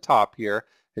 Notice at the top here,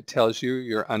 it tells you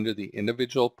you're under the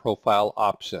individual profile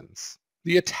options.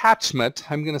 The attachment,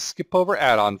 I'm going to skip over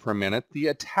add-on for a minute. The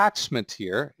attachment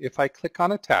here, if I click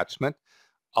on attachment,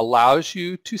 allows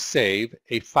you to save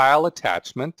a file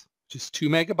attachment, just 2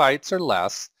 megabytes or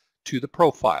less, to the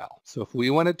profile. So if we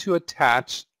wanted to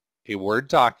attach a Word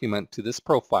document to this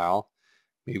profile,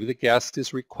 maybe the guest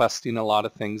is requesting a lot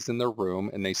of things in their room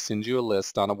and they send you a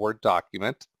list on a Word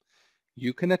document,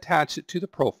 you can attach it to the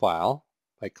profile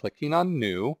by clicking on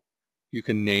New. You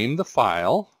can name the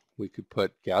file. We could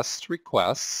put Guest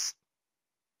Requests,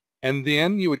 and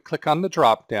then you would click on the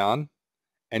drop-down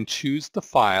and choose the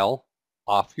file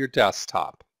off your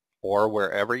desktop or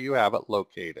wherever you have it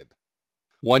located.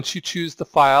 Once you choose the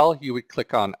file, you would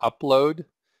click on Upload,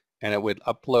 and it would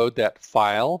upload that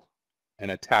file and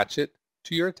attach it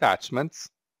to your attachments.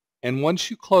 And once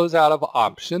you close out of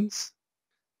options,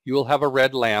 you will have a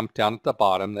red lamp down at the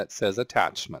bottom that says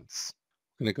attachments.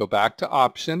 I'm going to go back to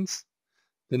options.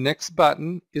 The next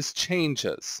button is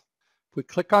changes. If we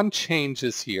click on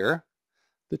changes here,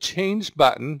 the change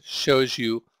button shows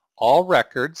you all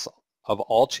records of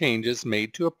all changes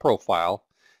made to a profile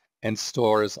and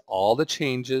stores all the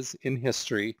changes in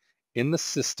history in the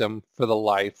system for the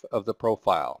life of the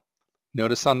profile.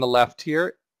 Notice on the left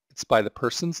here, it's by the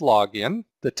person's login,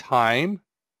 the time,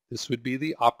 this would be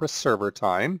the Opera server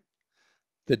time,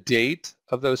 the date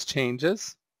of those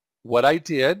changes, what I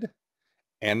did,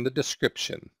 and the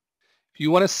description. If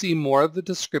you want to see more of the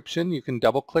description, you can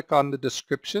double click on the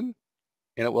description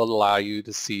and it will allow you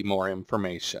to see more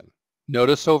information.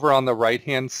 Notice over on the right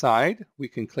hand side, we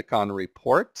can click on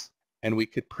report and we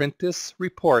could print this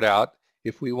report out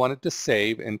if we wanted to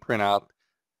save and print out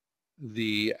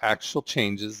the actual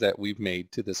changes that we've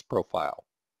made to this profile.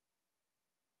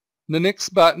 The next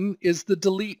button is the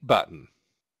delete button.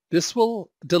 This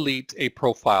will delete a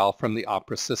profile from the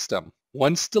Opera system.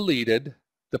 Once deleted,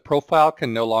 the profile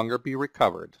can no longer be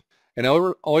recovered. And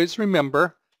always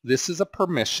remember, this is a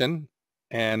permission,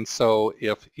 and so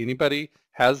if anybody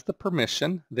has the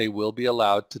permission, they will be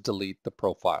allowed to delete the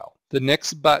profile. The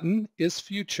next button is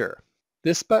future.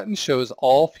 This button shows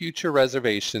all future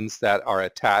reservations that are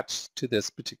attached to this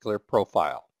particular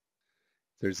profile.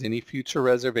 If there's any future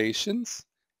reservations,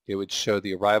 it would show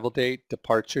the arrival date,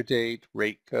 departure date,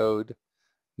 rate code,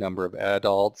 number of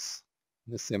adults,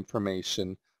 this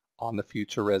information on the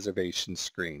future reservation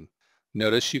screen.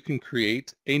 Notice you can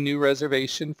create a new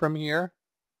reservation from here.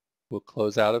 We'll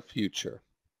close out of future.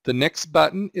 The next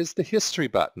button is the history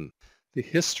button. The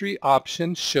history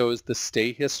option shows the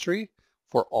stay history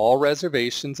for all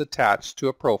reservations attached to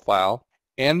a profile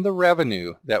and the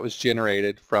revenue that was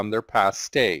generated from their past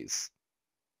stays.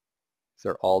 These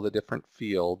are all the different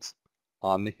fields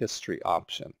on the history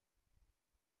option.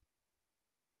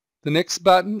 The next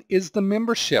button is the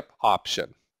membership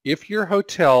option. If your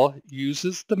hotel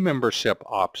uses the membership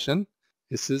option,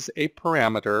 this is a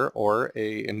parameter or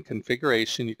in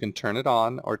configuration, you can turn it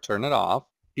on or turn it off.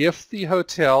 If the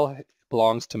hotel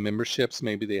belongs to memberships,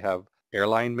 maybe they have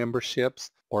airline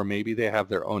memberships, or maybe they have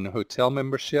their own hotel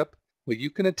membership, well, you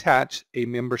can attach a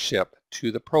membership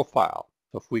to the profile.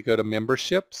 So if we go to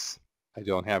memberships, I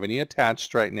don't have any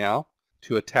attached right now.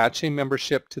 To attach a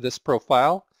membership to this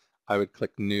profile, I would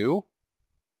click New.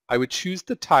 I would choose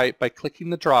the type by clicking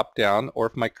the drop down, or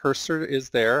if my cursor is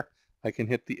there, I can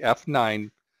hit the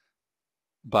F9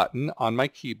 button on my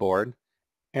keyboard,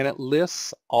 and it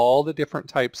lists all the different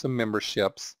types of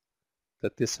memberships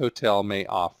that this hotel may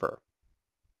offer.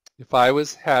 If I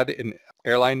had an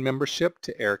airline membership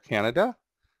to Air Canada,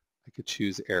 I could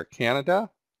choose Air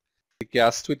Canada. The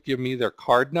guest would give me their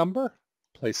card number,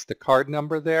 place the card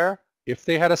number there. If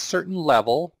they had a certain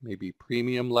level, maybe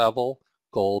premium level,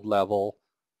 gold level,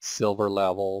 silver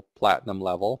level, platinum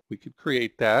level, we could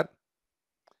create that.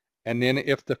 And then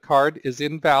if the card is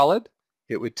invalid,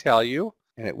 it would tell you,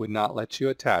 and it would not let you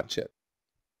attach it.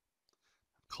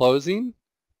 Closing,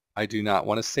 I do not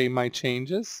want to save my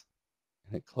changes.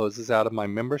 And it closes out of my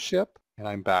membership, and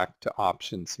I'm back to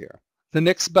options here. The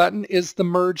next button is the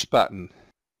merge button.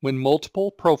 When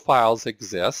multiple profiles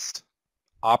exist,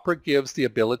 Opera gives the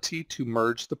ability to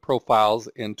merge the profiles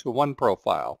into one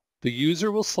profile. The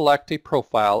user will select a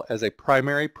profile as a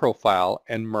primary profile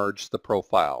and merge the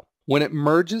profile. When it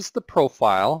merges the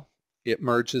profile, it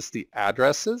merges the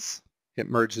addresses, it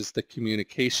merges the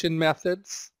communication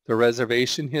methods, the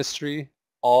reservation history,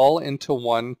 all into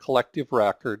one collective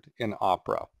record in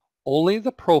Opera. Only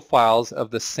the profiles of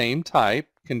the same type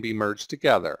can be merged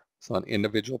together. So an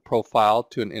individual profile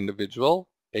to an individual,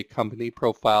 a company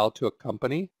profile to a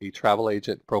company, a travel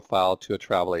agent profile to a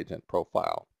travel agent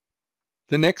profile.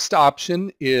 The next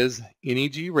option is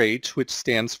NEG rates, which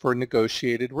stands for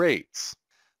negotiated rates.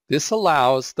 This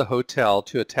allows the hotel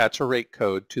to attach a rate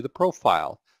code to the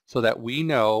profile so that we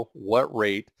know what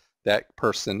rate that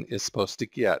person is supposed to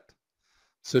get.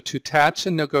 So to attach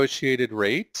a negotiated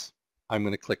rate, I'm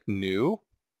going to click New.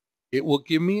 It will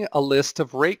give me a list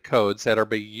of rate codes that are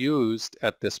being used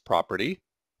at this property,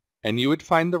 and you would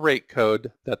find the rate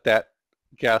code that that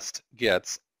guest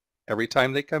gets every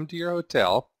time they come to your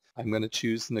hotel. I'm going to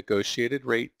choose negotiated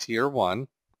rate tier 1.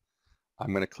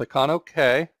 I'm going to click on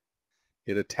OK.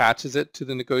 It attaches it to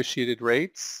the negotiated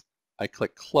rates. I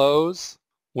click Close.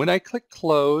 When I click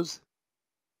Close,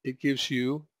 it gives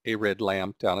you a red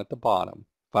lamp down at the bottom.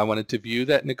 If I wanted to view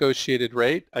that negotiated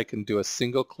rate, I can do a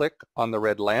single click on the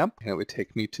red lamp and it would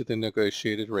take me to the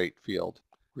negotiated rate field.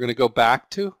 We're going to go back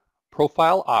to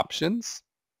Profile Options,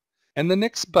 and the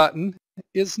next button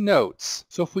is Notes.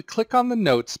 So if we click on the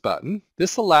Notes button,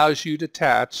 this allows you to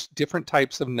attach different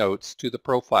types of notes to the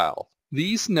profile.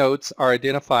 These notes are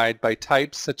identified by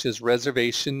types such as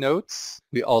reservation notes.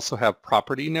 We also have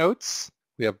property notes.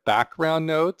 We have background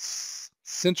notes,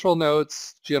 central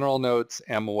notes, general notes,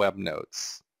 and web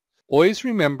notes. Always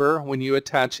remember, when you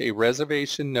attach a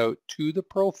reservation note to the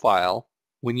profile,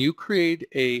 when you create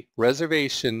a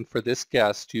reservation for this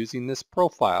guest using this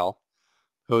profile,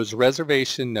 those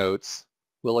reservation notes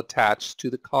will attach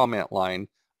to the comment line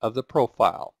of the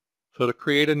profile. So to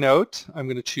create a note, I'm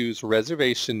going to choose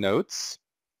Reservation Notes.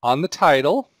 On the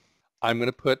title, I'm going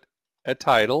to put a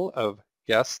title of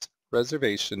Guest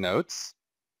Reservation Notes.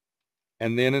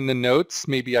 And then in the notes,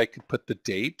 maybe I could put the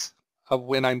date of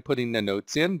when I'm putting the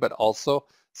notes in, but also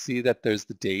see that there's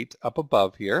the date up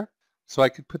above here. So I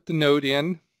could put the note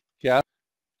in. Yeah,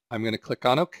 I'm going to click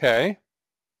on OK.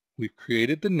 We've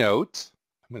created the note.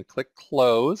 I'm going to click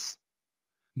Close.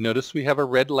 Notice we have a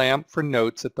red lamp for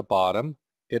notes at the bottom.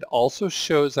 It also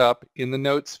shows up in the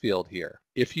notes field here.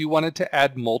 If you wanted to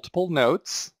add multiple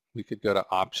notes, we could go to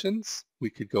Options. We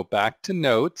could go back to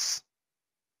Notes.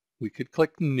 We could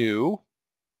click New,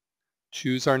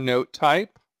 choose our note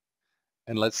type,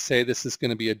 and let's say this is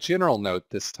going to be a general note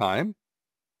this time.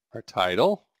 Our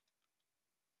title,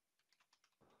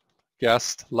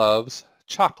 Guest Loves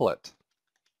Chocolate.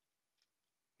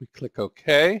 We click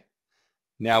OK.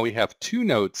 Now we have two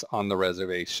notes on the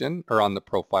reservation, or on the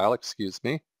profile, excuse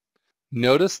me.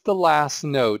 Notice the last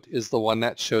note is the one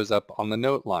that shows up on the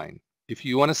note line. If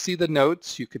you want to see the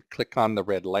notes, you could click on the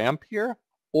red lamp here,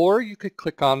 or you could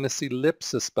click on this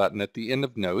ellipsis button at the end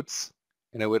of notes,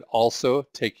 and it would also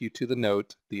take you to the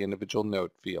note, the individual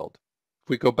note field. If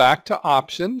we go back to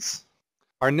options,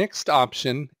 our next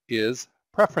option is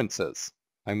preferences.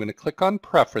 I'm going to click on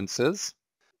preferences.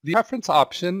 The preference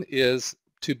option is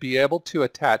to be able to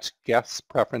attach guest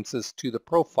preferences to the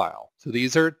profile. So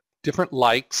these are different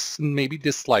likes and maybe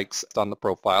dislikes on the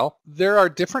profile. There are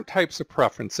different types of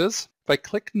preferences. If I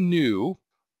click New,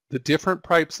 the different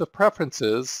types of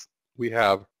preferences, we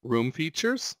have room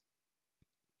features,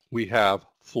 we have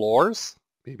floors.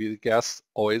 Maybe the guest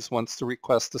always wants to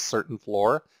request a certain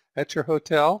floor at your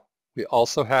hotel. We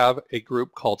also have a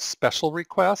group called Special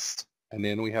Request, and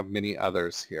then we have many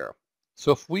others here.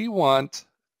 So if we want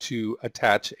to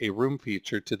attach a room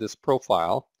feature to this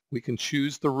profile, we can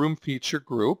choose the room feature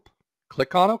group,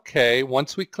 click on OK.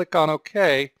 Once we click on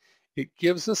OK, it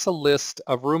gives us a list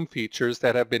of room features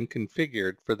that have been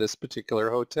configured for this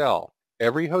particular hotel.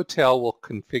 Every hotel will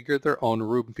configure their own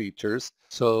room features,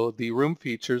 so the room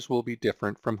features will be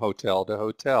different from hotel to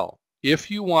hotel. If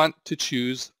you want to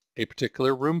choose a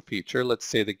particular room feature, let's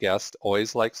say the guest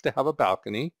always likes to have a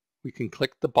balcony, we can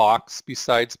click the box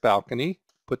besides balcony,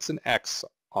 puts an X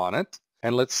on it,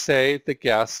 and let's say the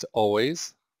guest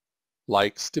always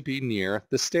likes to be near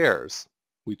the stairs.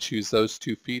 We choose those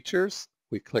two features,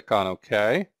 we click on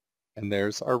OK, and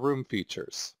there's our room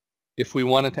features. If we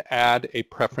wanted to add a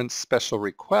preference special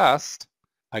request,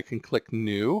 I can click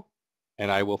New, and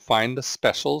I will find the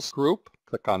Specials group,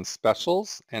 click on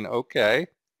Specials and OK,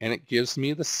 and it gives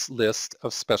me the list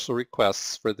of special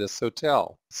requests for this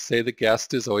hotel. Say the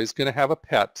guest is always going to have a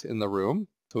pet in the room,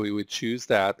 so we would choose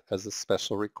that as a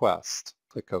special request.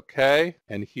 Click OK,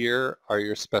 and here are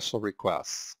your special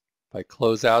requests. If I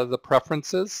close out of the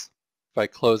preferences, if I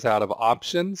close out of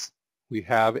options, we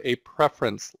have a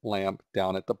preference lamp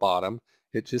down at the bottom.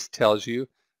 It just tells you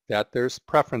that there's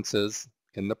preferences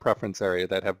in the preference area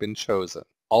that have been chosen.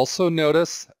 Also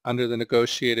notice under the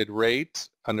negotiated rate,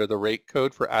 under the rate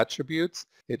code for attributes,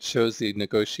 it shows the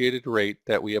negotiated rate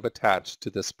that we have attached to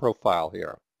this profile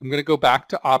here. I'm going to go back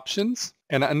to options,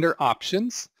 and under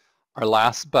options, our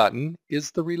last button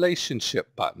is the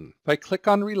relationship button. If I click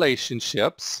on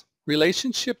relationships,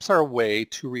 relationships are a way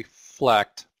to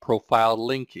reflect profile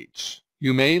linkage.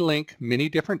 You may link many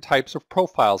different types of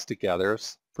profiles together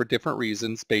for different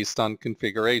reasons based on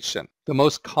configuration. The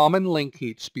most common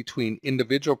linkage between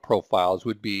individual profiles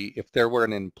would be if there were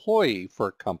an employee for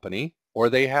a company or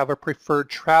they have a preferred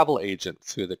travel agent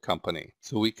through the company.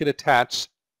 So we could attach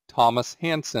Thomas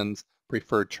Hansen's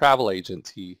preferred travel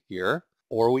agency here,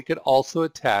 or we could also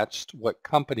attach what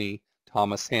company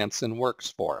Thomas Hansen works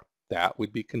for. That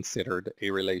would be considered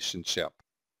a relationship.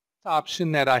 The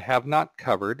option that I have not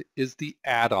covered is the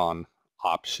add-on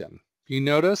option. If you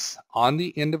notice on the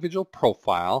individual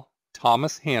profile,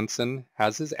 Thomas Hansen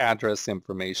has his address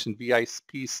information,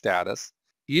 VIP status.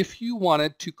 If you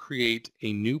wanted to create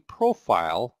a new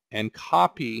profile and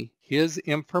copy his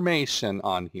information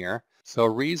on here, so a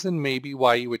reason maybe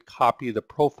why you would copy the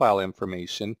profile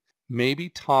information, Maybe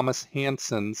Thomas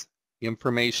Hansen's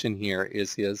information here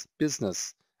is his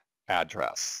business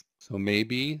address. So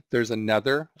maybe there's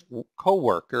another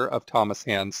coworker of Thomas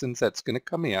Hansen's that's going to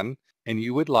come in and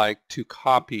you would like to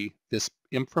copy this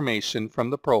information from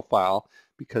the profile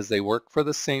because they work for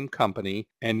the same company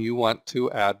and you want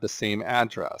to add the same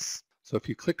address. So if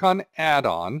you click on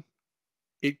Add-on,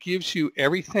 it gives you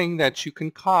everything that you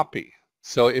can copy.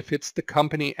 So if it's the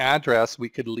company address, we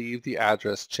could leave the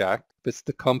address checked. If it's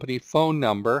the company phone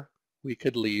number, we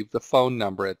could leave the phone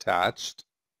number attached.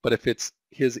 But if it's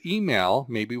his email,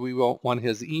 maybe we won't want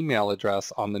his email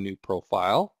address on the new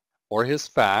profile, or his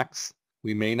fax.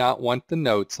 We may not want the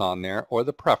notes on there or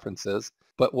the preferences.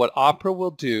 But what Opera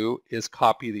will do is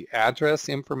copy the address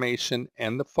information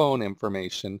and the phone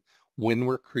information when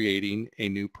we're creating a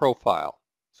new profile.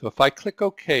 So if I click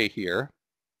OK here,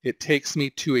 it takes me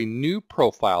to a new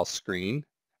profile screen.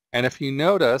 And if you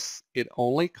notice, it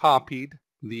only copied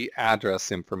the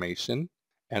address information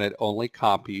and it only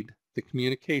copied the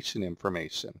communication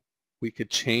information. We could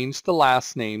change the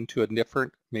last name to a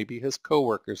different, maybe his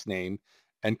coworker's name,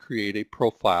 and create a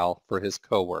profile for his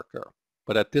coworker.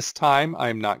 But at this time,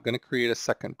 I'm not going to create a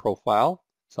second profile.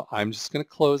 So I'm just going to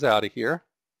close out of here.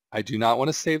 I do not want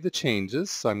to save the changes,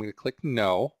 so I'm going to click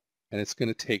No, and it's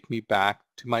going to take me back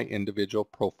to my individual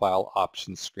profile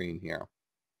options screen here.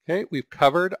 Okay, we've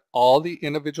covered all the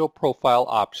individual profile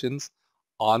options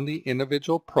on the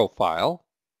individual profile,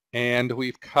 and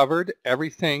we've covered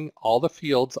everything, all the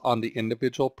fields on the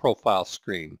individual profile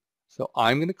screen. So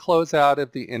I'm going to close out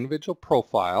of the individual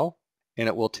profile, and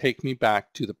it will take me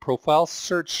back to the profile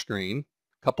search screen.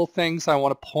 A couple things I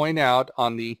want to point out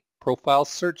on the profile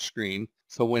search screen.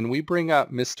 So when we bring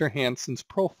up Mr. Hansen's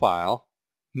profile,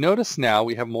 notice now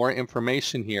we have more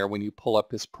information here when you pull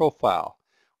up his profile.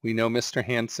 We know Mr.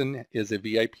 Hansen is a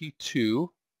VIP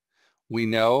 2. We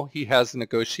know he has a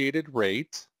negotiated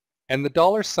rate. And the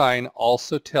 $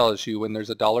 also tells you when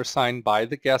there's a $ by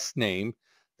the guest name,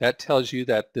 that tells you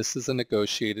that this is a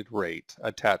negotiated rate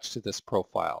attached to this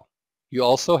profile. You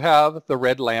also have the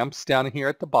red lamps down here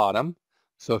at the bottom.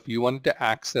 So if you wanted to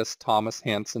access Thomas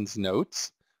Hansen's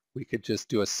notes, we could just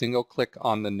do a single click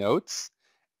on the notes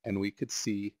and we could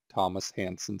see Thomas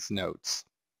Hansen's notes.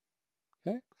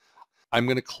 Okay. I'm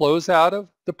going to close out of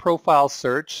the profile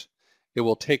search. It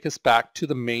will take us back to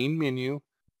the main menu.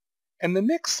 And the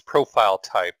next profile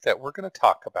type that we're going to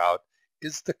talk about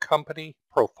is the company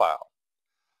profile.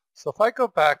 So if I go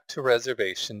back to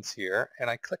reservations here and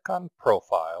I click on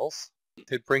profiles,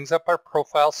 it brings up our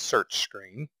profile search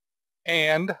screen.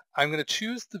 And I'm going to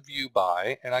choose the view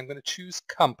by, and I'm going to choose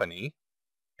company.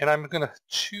 And I'm going to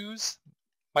choose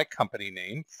my company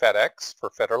name, FedEx for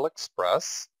Federal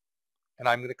Express. And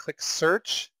I'm going to click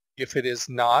search. If it is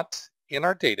not in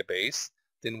our database,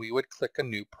 then we would click a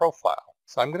new profile.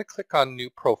 So I'm going to click on new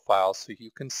profile so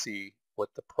you can see what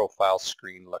the profile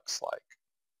screen looks like.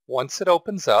 Once it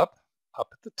opens up at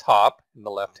the top in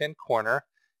the left-hand corner,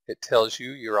 it tells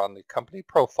you you're on the company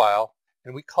profile,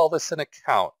 and we call this an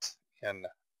account in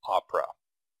Opera.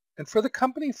 And for the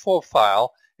company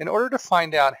profile, in order to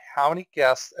find out how many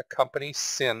guests a company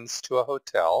sends to a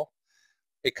hotel,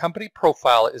 a company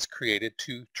profile is created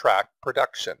to track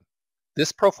production.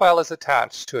 This profile is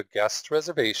attached to a guest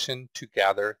reservation to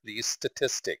gather these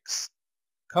statistics.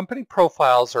 Company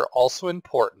profiles are also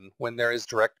important when there is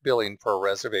direct billing for a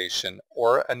reservation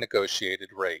or a negotiated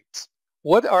rate.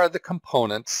 What are the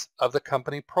components of the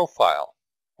company profile?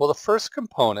 Well, the first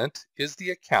component is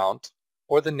the account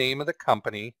or the name of the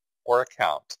company or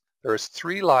account. There's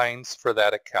 3 lines for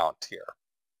that account here.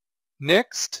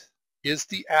 Next is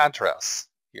the address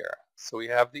here. So we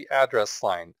have the address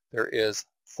line. There is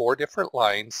 4 different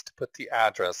lines to put the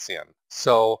address in.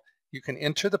 So you can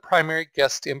enter the primary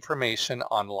guest information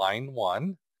on line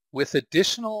 1 with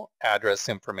additional address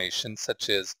information such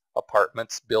as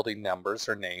apartments, building numbers,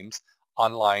 or names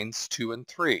on lines 2 and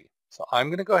 3. So I'm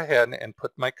going to go ahead and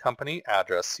put my company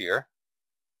address here.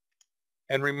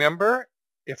 And remember,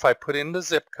 if I put in the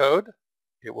zip code,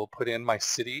 it will put in my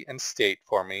city and state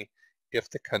for me if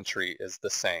the country is the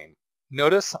same.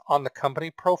 Notice on the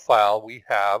company profile we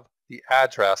have the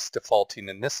address defaulting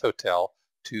in this hotel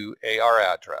to AR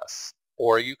address,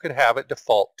 or you could have it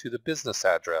default to the business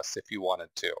address if you wanted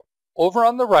to. Over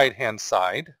on the right-hand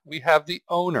side, we have the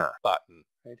owner button.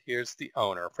 Right, here's the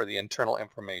owner for the internal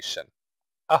information.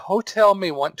 A hotel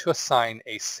may want to assign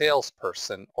a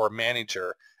salesperson or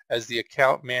manager as the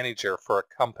account manager for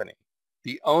a company.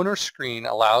 The owner screen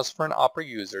allows for an Opera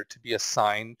user to be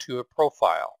assigned to a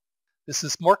profile. This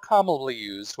is more commonly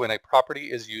used when a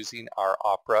property is using our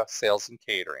Opera Sales and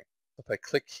Catering. If I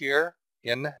click here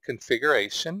in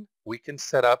configuration, we can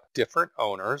set up different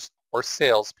owners or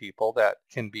salespeople that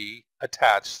can be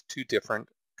attached to different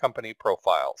company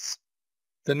profiles.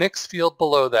 The next field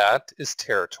below that is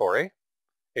territory.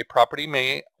 A property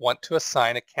may want to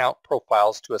assign account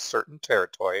profiles to a certain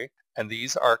territory, and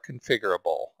these are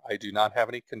configurable. I do not have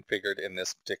any configured in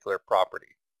this particular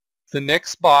property. The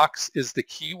next box is the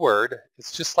keyword.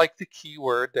 It's just like the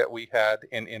keyword that we had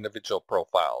in individual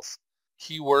profiles.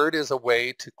 Keyword is a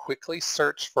way to quickly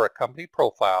search for a company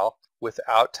profile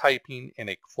without typing in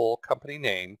a full company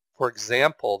name. For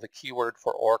example, the keyword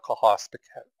for Oracle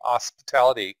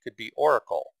Hospitality could be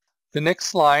Oracle. The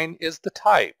next line is the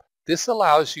type. This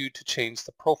allows you to change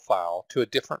the profile to a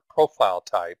different profile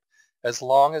type as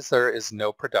long as there is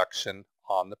no production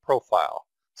on the profile.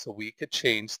 So we could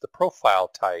change the profile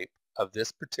type of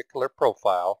this particular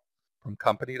profile from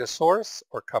company to source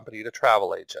or company to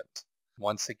travel agent.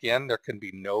 Once again, there can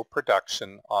be no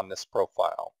production on this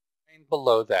profile. And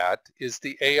below that is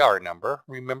the AR number.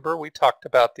 Remember, we talked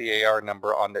about the AR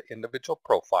number on the individual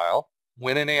profile.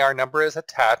 When an AR number is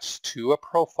attached to a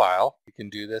profile, you can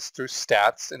do this through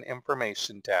Stats and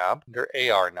Information tab under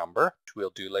AR number, which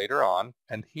we'll do later on.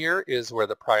 And here is where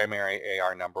the primary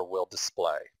AR number will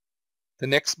display. The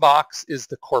next box is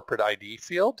the corporate ID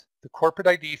field. The corporate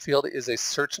ID field is a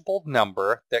searchable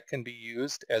number that can be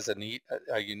used as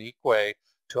a unique way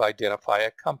to identify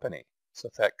a company. So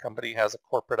if that company has a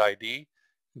corporate ID, you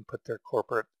can put their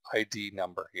corporate ID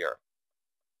number here.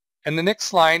 And the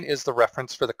next line is the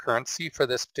reference for the currency for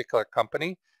this particular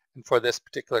company. And for this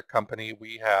particular company,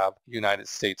 we have United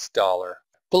States dollar.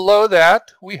 Below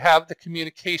that, we have the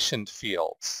communication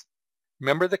fields.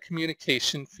 Remember, the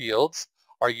communication fields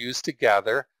are used to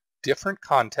gather different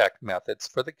contact methods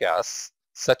for the guests,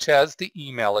 such as the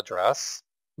email address.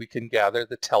 We can gather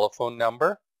the telephone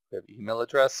number. We have email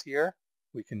address here.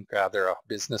 We can gather a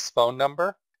business phone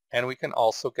number, and we can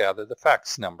also gather the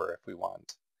fax number if we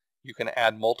want. You can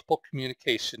add multiple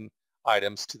communication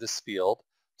items to this field.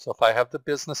 So if I have the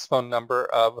business phone number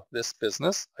of this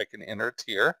business, I can enter it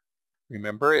here.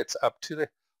 Remember, it's up to the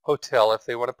hotel if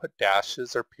they want to put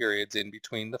dashes or periods in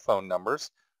between the phone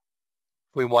numbers.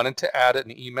 If we wanted to add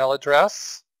an email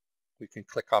address, we can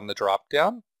click on the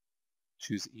drop-down,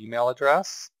 choose email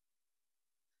address.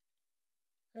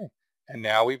 Okay. And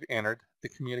now we've entered the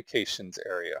communications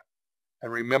area.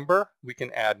 And remember, we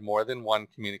can add more than one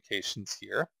communications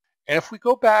here. And if we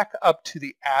go back up to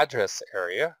the address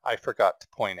area, I forgot to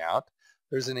point out,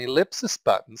 there's an ellipsis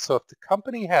button. So if the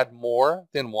company had more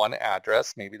than one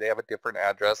address, maybe they have a different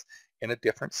address in a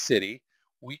different city,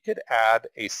 we could add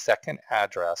a second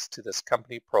address to this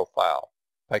company profile.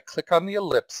 If I click on the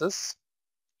ellipsis,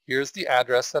 here's the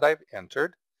address that I've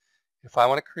entered. If I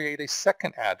want to create a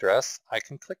second address, I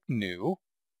can click New,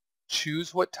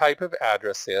 choose what type of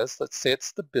address is. Let's say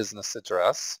it's the business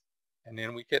address, and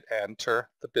then we could enter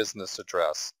the business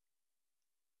address.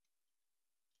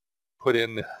 Put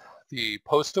in the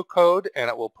postal code, and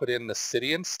it will put in the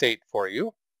city and state for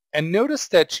you. And notice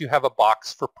that you have a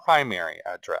box for primary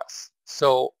address.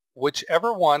 So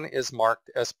whichever one is marked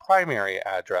as primary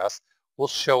address will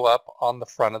show up on the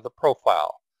front of the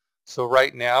profile. So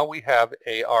right now we have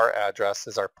AR address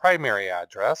as our primary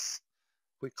address.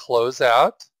 If we close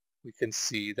out, we can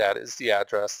see that is the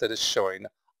address that is showing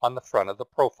on the front of the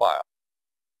profile.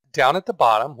 Down at the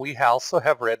bottom, we also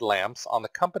have red lamps on the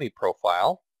company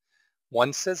profile.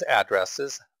 One says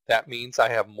addresses. That means I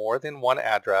have more than one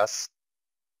address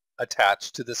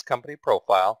attached to this company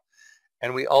profile.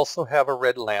 And we also have a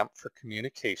red lamp for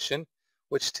communication,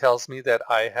 which tells me that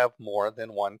I have more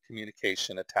than one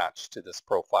communication attached to this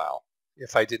profile.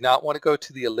 If I did not want to go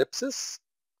to the ellipsis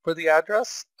for the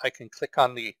address, I can click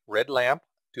on the red lamp,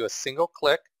 do a single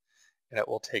click, and it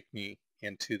will take me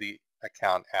into the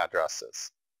account addresses.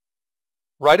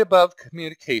 Right above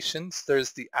communications,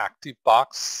 there's the active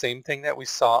box, same thing that we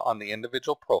saw on the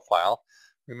individual profile.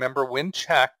 Remember, when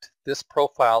checked, this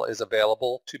profile is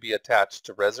available to be attached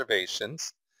to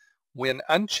reservations. When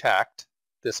unchecked,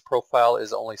 this profile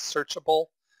is only searchable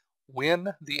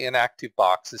when the inactive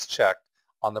box is checked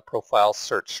on the profile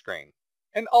search screen.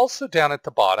 And also down at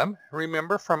the bottom,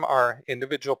 remember from our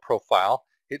individual profile,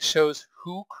 it shows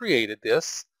who created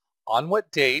this, on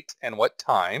what date and what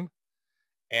time,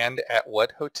 and at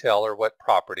what hotel or what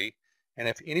property. And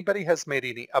if anybody has made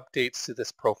any updates to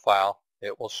this profile,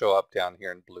 it will show up down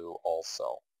here in blue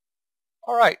also.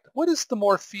 All right, what is the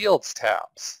More Fields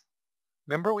tabs?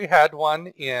 Remember we had one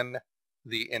in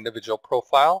the individual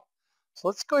profile. So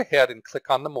let's go ahead and click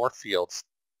on the More Fields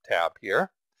tab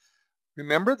here.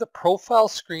 Remember, the Profile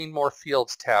Screen More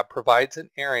Fields tab provides an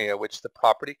area which the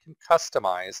property can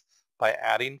customize by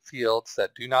adding fields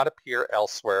that do not appear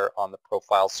elsewhere on the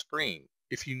profile screen.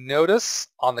 If you notice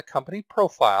on the company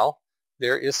profile,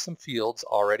 there is some fields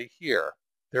already here.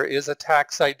 There is a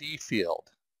tax ID field.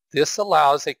 This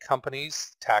allows a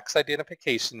company's tax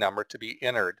identification number to be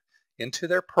entered into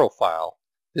their profile.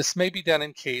 This may be done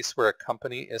in case where a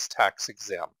company is tax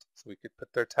exempt. So we could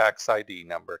put their tax ID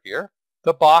number here.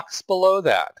 The box below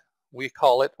that, we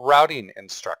call it routing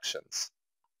instructions.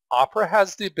 Opera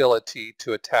has the ability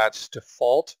to attach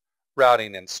default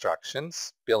routing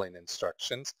instructions, billing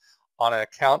instructions, on an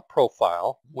account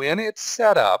profile. When it's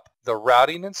set up, the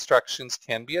routing instructions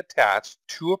can be attached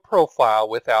to a profile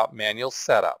without manual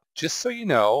setup. Just so you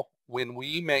know, when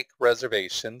we make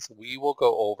reservations, we will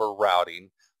go over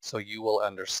routing so you will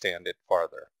understand it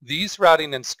farther. These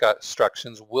routing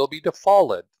instructions will be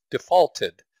defaulted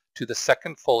to the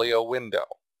second folio window.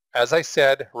 As I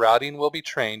said, routing will be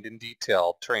trained in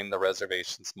detail during the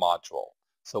reservations module.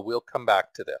 So we'll come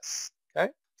back to this,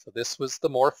 okay? So this was the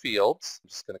more fields. I'm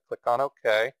just going to click on OK,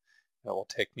 and it will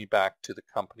take me back to the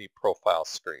company profile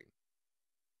screen.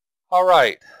 All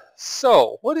right,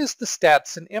 so what is the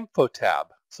Stats and Info tab?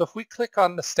 So if we click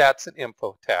on the Stats and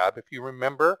Info tab, if you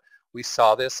remember, we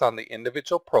saw this on the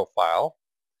individual profile.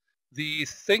 The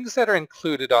things that are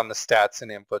included on the Stats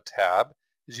and Info tab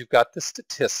is you've got the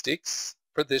statistics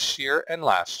for this year and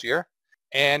last year,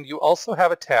 and you also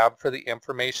have a tab for the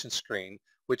information screen,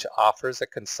 which offers a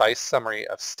concise summary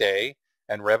of stay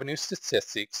and revenue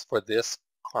statistics for this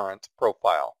current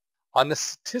profile. On the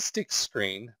statistics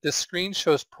screen, this screen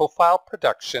shows profile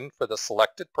production for the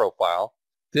selected profile.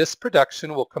 This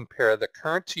production will compare the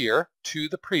current year to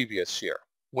the previous year.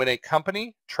 When a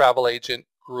company, travel agent,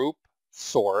 group,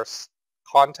 source,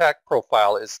 contact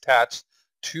profile is attached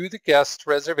to the guest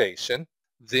reservation,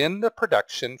 then the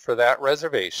production for that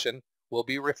reservation will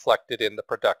be reflected in the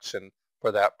production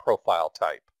for that profile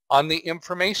type. On the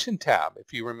Information tab,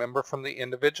 if you remember from the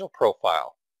individual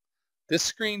profile, this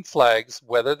screen flags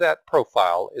whether that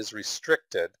profile is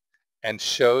restricted and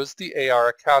shows the AR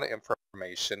account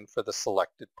information for the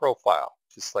selected profile,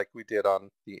 just like we did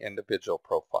on the individual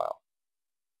profile.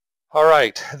 All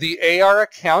right, the AR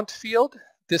account field,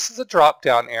 this is a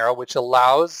drop-down arrow which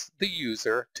allows the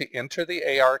user to enter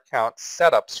the AR account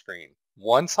setup screen.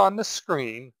 Once on the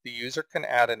screen, the user can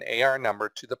add an AR number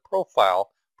to the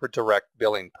profile for direct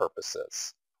billing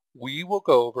purposes. We will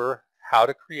go over how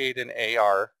to create an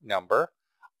AR number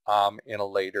in a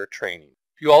later training.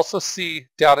 You also see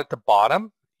down at the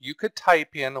bottom, you could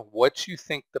type in what you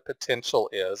think the potential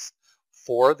is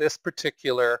for this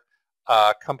particular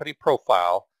company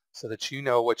profile, so that you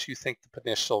know what you think the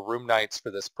potential room nights for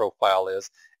this profile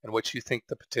is and what you think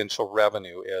the potential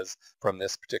revenue is from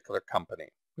this particular company.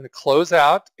 I'm going to close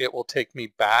out. It will take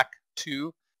me back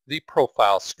to the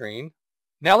profile screen.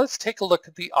 Now let's take a look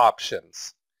at the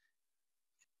options.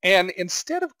 And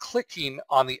instead of clicking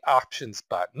on the options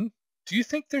button, do you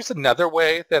think there's another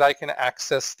way that I can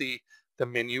access the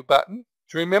menu button?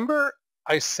 Do you remember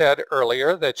I said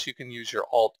earlier that you can use your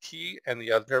Alt key and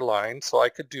the underline, so I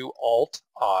could do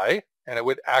Alt-I and it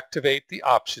would activate the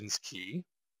options key.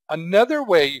 Another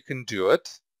way you can do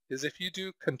it is if you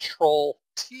do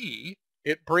Control-T,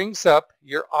 it brings up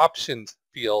your options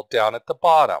field down at the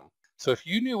bottom. So if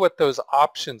you knew what those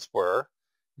options were,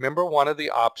 remember one of the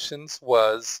options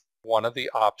was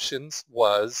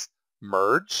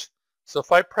merge. So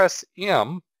if I press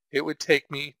M, it would take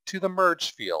me to the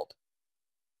merge field.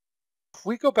 If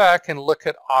we go back and look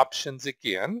at options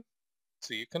again,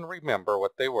 so you can remember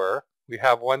what they were, we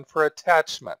have one for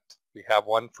attachment. We have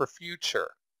one for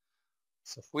future.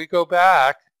 So if we go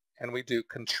back and we do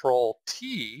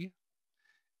Control-T,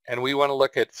 and we want to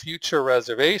look at future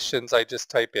reservations, I just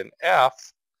type in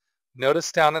F.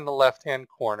 Notice down in the left-hand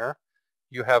corner,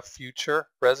 you have future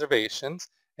reservations.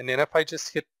 And then if I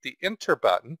just hit the Enter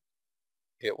button,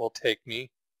 it will take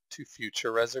me to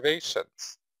future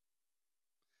reservations.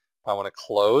 If I want to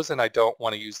close and I don't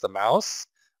want to use the mouse,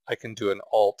 I can do an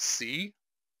Alt-C,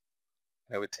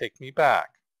 and it would take me back.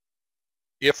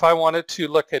 If I wanted to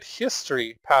look at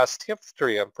history, past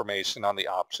history information on the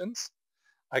options,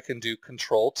 I can do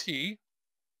Control-T,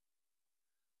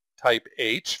 type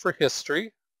H for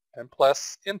history, and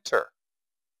press Enter.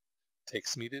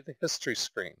 Takes me to the history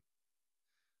screen.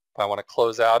 If I want to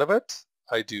close out of it,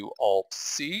 I do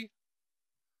Alt-C,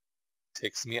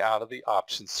 takes me out of the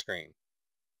options screen.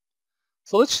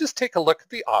 So let's just take a look at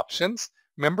the options.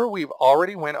 Remember, we've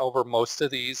already went over most of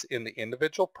these in the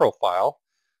individual profile,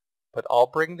 but I'll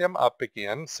bring them up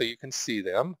again so you can see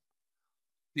them.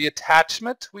 The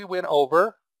attachment we went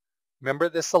over. Remember,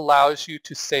 this allows you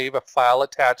to save a file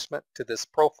attachment to this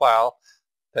profile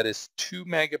that is 2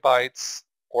 megabytes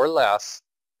or less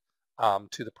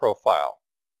to the profile.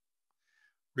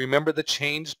 Remember, the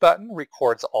Change button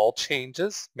records all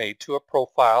changes made to a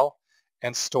profile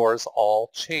and stores all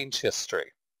change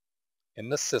history in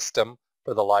the system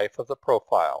for the life of the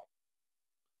profile.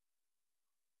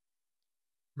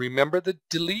 Remember, the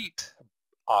Delete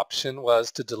option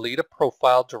was to delete a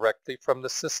profile directly from the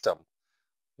system.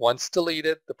 Once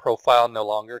deleted, the profile no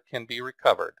longer can be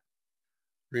recovered.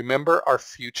 Remember, our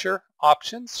Future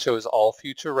options shows all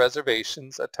future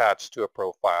reservations attached to a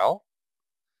profile,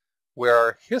 where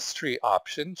our History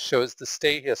option shows the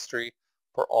stay history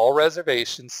for all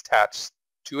reservations attached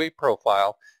to a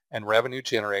profile and revenue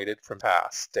generated from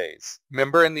past stays.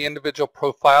 Remember, in the individual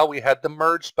profile, we had the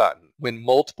Merge button. When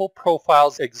multiple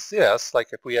profiles exist, like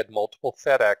if we had multiple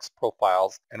FedEx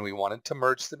profiles and we wanted to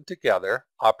merge them together,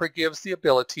 Opera gives the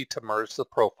ability to merge the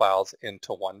profiles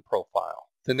into one profile.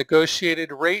 The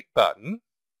Negotiated Rate button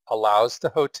allows the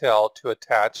hotel to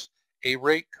attach a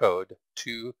rate code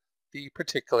to the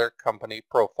particular company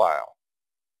profile.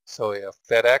 So if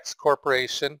FedEx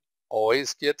Corporation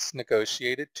always gets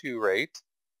negotiated to rate,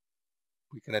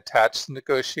 we can attach the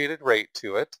negotiated rate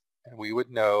to it, and we would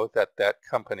know that that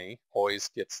company always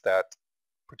gets that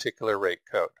particular rate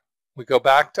code. We go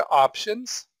back to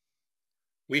options.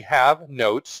 We have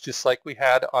notes, just like we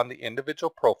had on the individual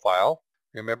profile.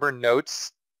 Remember,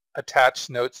 notes attach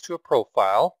notes to a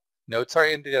profile. Notes are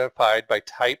identified by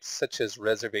types such as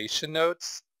reservation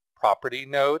notes, property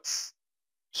notes,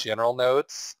 general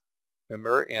notes.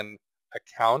 Remember, in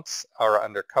accounts or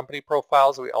under company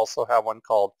profiles, we also have one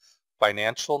called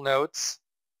financial notes,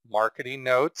 marketing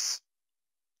notes,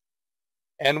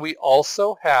 and we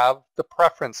also have the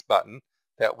preference button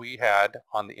that we had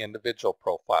on the individual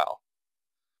profile.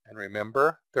 And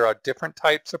remember, there are different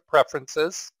types of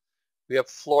preferences. We have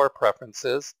floor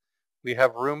preferences, we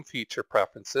have room feature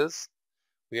preferences,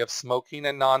 we have smoking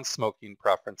and non-smoking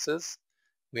preferences,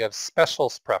 we have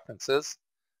specials preferences.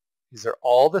 These are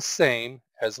all the same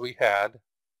as we had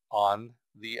on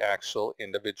the actual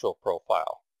individual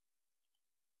profile.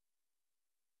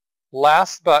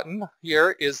 Last button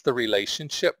here is the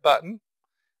relationship button.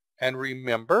 And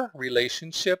remember,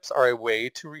 relationships are a way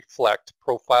to reflect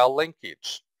profile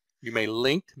linkage. You may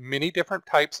link many different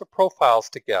types of profiles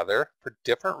together for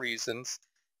different reasons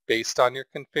based on your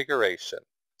configuration.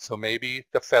 So maybe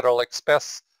the Federal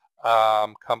Express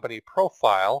company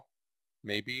profile,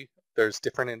 maybe there's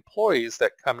different employees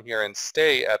that come here and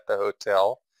stay at the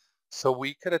hotel. So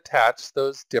we could attach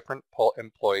those different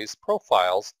employees'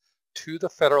 profiles to the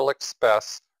Federal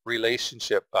Express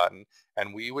relationship button,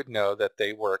 and we would know that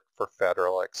they work for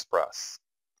Federal Express.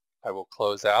 I will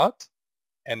close out,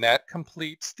 and that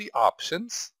completes the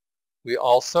options. We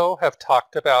also have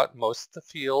talked about most of the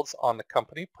fields on the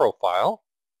company profile.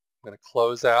 I'm going to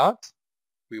close out.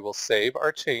 We will save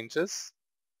our changes.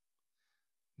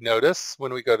 Notice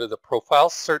when we go to the profile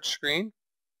search screen,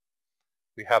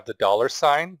 we have the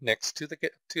 $sign next to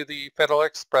the Federal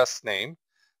Express name.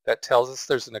 That tells us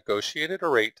there's a negotiated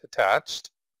rate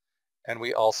attached, and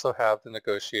we also have the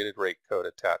negotiated rate code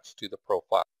attached to the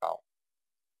profile.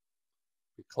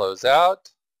 We close out,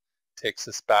 takes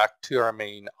us back to our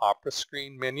main Opera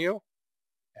screen menu,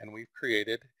 and we've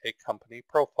created a company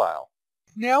profile.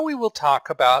 Now we will talk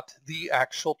about the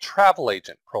actual travel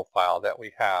agent profile that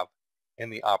we have in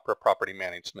the Opera Property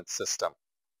Management System.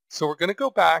 So we're going to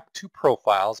go back to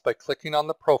Profiles by clicking on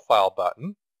the Profile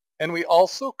button. And we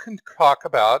also can talk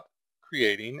about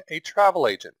creating a travel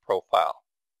agent profile.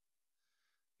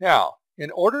 Now, in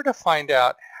order to find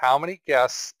out how many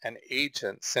guests an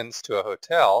agent sends to a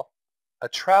hotel, a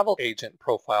travel agent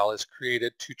profile is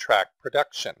created to track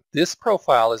production. This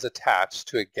profile is attached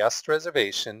to a guest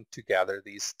reservation to gather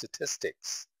these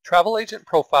statistics. Travel agent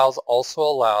profiles also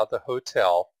allow the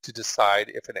hotel to decide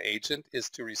if an agent is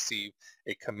to receive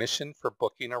a commission for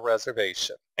booking a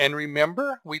reservation. And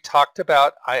remember, we talked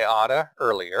about IATA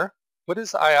earlier. What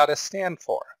does IATA stand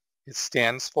for? It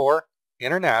stands for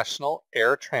International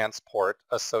Air Transport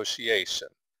Association.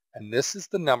 And this is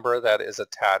the number that is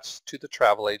attached to the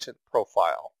travel agent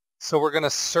profile. So we're going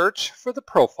to search for the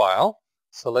profile.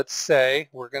 So let's say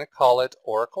we're going to call it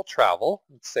Oracle Travel.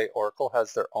 Let's say Oracle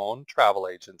has their own travel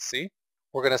agency.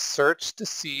 We're going to search to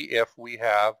see if we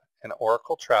have an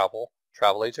Oracle travel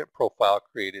agent profile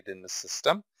created in the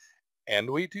system, and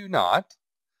we do not.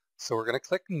 So we're going to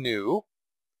click New,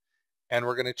 and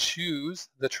we're going to choose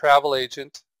the travel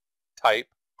agent type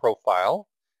profile,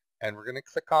 and we're going to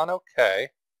click on OK,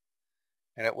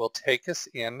 and it will take us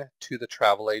into the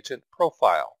travel agent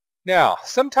profile. Now,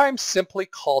 sometimes simply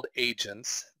called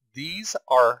agents, these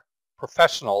are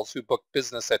professionals who book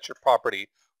business at your property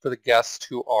for the guests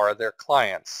who are their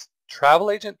clients.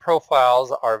 Travel agent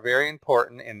profiles are very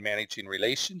important in managing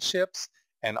relationships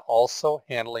and also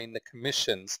handling the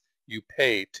commissions you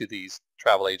pay to these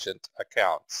travel agent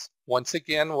accounts. Once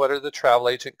again, what are the travel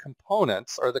agent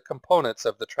components, or the components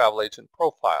of the travel agent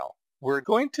profile? We're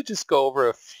going to just go over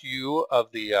a few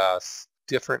of the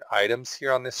different items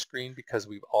here on this screen because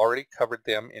we've already covered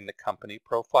them in the company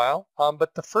profile.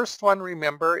 But the first one,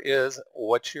 remember, is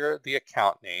what's the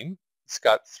account name. It's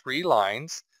got 3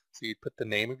 lines. So you put the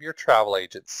name of your travel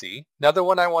agency. Another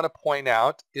one I want to point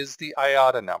out is the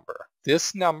IATA number.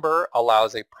 This number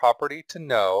allows a property to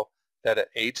know that an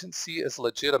agency is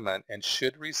legitimate and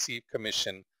should receive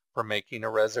commission for making a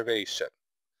reservation.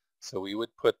 So we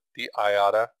would put the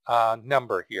IATA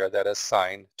number here that is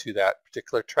assigned to that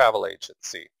particular travel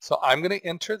agency. So I'm going to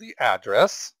enter the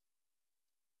address.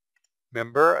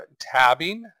 Remember,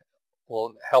 tabbing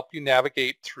will help you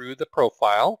navigate through the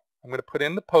profile. I'm going to put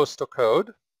in the postal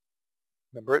code.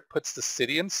 Remember, it puts the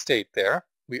city and state there.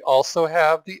 We also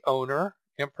have the owner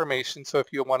information, so if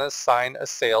you want to assign a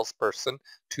salesperson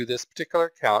to this particular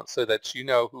account so that you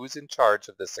know who's in charge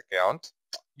of this account.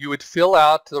 You would fill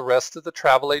out the rest of the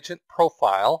travel agent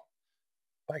profile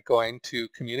by going to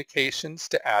communications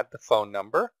to add the phone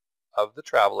number of the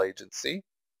travel agency.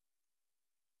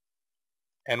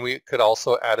 And we could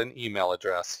also add an email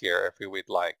address here if we'd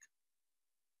like.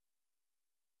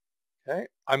 Okay,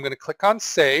 I'm going to click on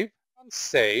Save. On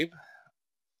Save,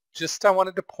 I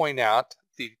wanted to point out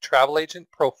the travel agent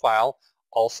profile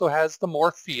also has the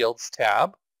More Fields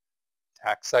tab,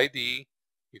 tax ID.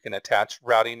 You can attach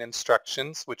routing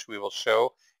instructions, which we will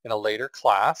show in a later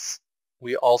class.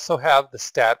 We also have the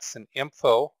Stats and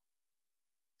Info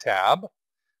tab,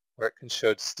 where it can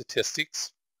show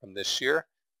statistics from this year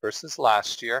versus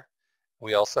last year.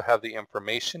 We also have the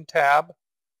Information tab,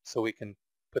 so we can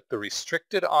put the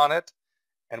restricted on it,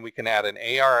 and we can add an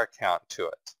AR account to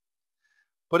it.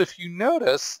 But if you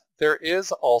notice, there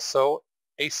is also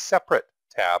a separate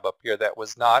tab up here that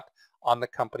was not on the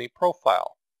company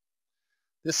profile.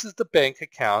 This is the bank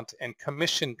account and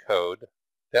commission code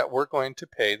that we're going to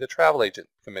pay the travel agent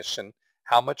commission,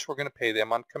 how much we're going to pay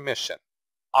them on commission.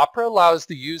 Opera allows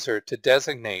the user to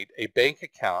designate a bank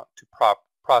account to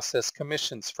process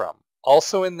commissions from.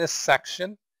 Also in this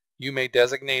section, you may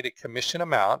designate a commission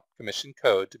amount, commission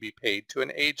code, to be paid to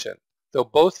an agent. Though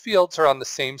both fields are on the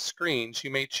same screens,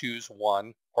 you may choose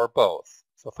one or both.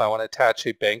 So if I want to attach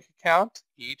a bank account,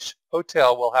 each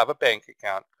hotel will have a bank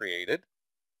account created.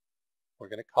 We're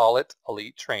going to call it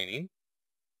Elite Training,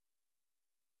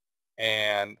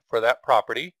 and for that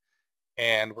property,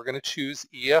 and we're going to choose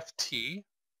EFT,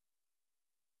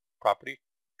 Property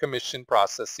Commission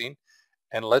Processing,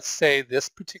 and let's say this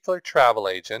particular travel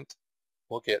agent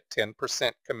will get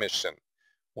 10% commission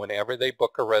whenever they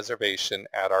book a reservation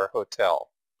at our hotel.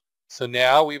 So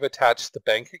now we've attached the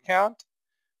bank account.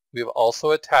 We've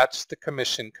also attached the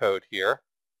commission code here.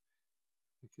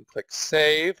 We can click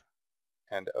Save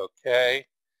and OK,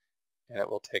 and it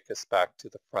will take us back to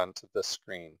the front of the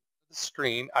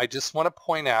screen. I just want to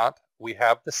point out we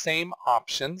have the same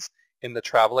options in the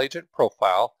travel agent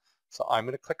profile. So I'm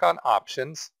going to click on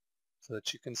Options so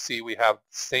that you can see we have the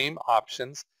same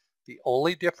options. The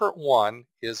only different one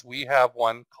is we have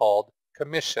one called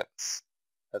Commissions.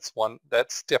 That's one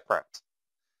that's different.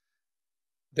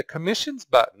 The Commissions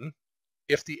button,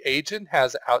 if the agent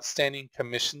has outstanding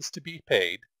commissions to be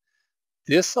paid,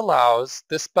 this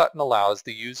button allows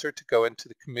the user to go into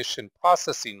the commission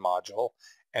processing module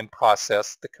and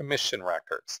process the commission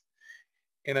records.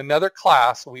 In another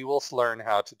class, we will learn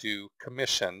how to do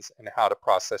commissions and how to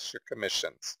process your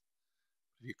commissions.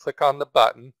 If you click on the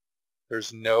button,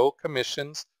 there's no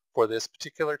commissions for this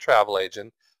particular travel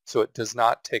agent, so it does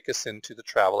not take us into the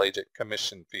travel agent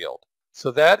commission field.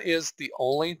 So that is the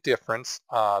only difference,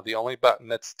 the only button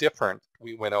that's different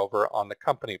we went over on the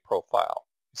company profile.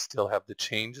 We still have the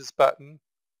Changes button,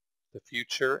 the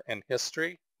Future, and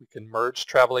History. We can merge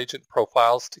travel agent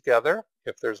profiles together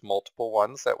if there's multiple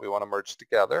ones that we want to merge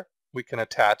together. We can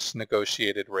attach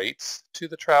negotiated rates to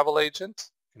the travel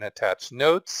agent. We can attach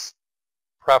notes,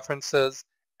 preferences,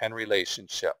 and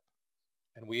relationship.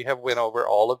 And we have went over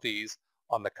all of these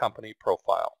on the company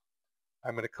profile.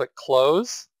 I'm going to click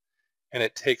Close, and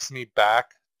it takes me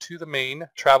back to the main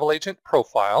travel agent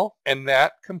profile, and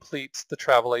that completes the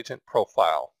travel agent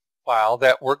profile. File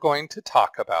that we're going to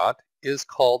talk about is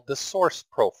called the source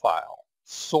profile.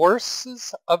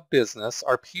 Sources of business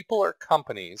are people or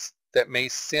companies that may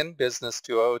send business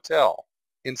to a hotel.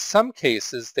 In some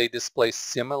cases, they display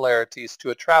similarities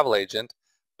to a travel agent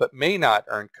but may not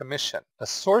earn commission. A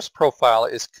source profile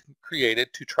is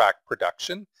created to track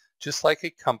production, just like a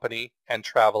company and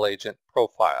travel agent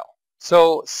profile.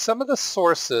 So some of the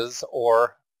sources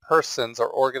or persons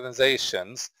or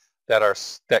organizations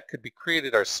that could be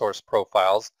created are source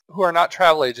profiles who are not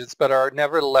travel agents but are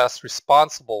nevertheless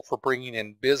responsible for bringing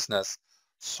in business.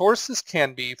 Sources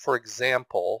can be, for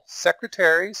example,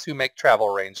 secretaries who make travel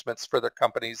arrangements for their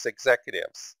company's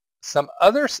executives. Some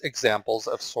other examples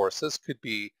of sources could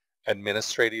be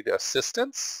administrative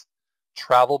assistants,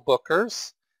 travel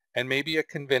bookers, and maybe a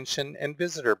convention and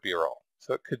visitor bureau.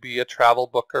 So it could be a travel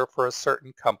booker for a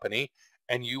certain company,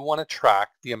 and you want to track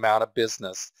the amount of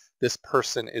business this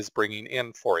person is bringing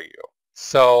in for you.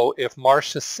 So if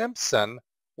Marcia Simpson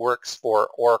works for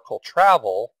Oracle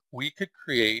Travel, we could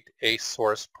create a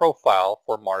source profile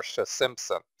for Marcia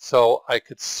Simpson. So I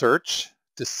could search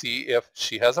to see if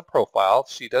she has a profile.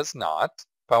 She does not.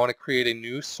 If I want to create a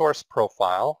new source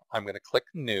profile, I'm going to click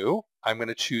New. I'm going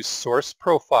to choose Source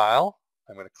Profile.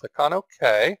 I'm going to click on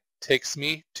OK. Takes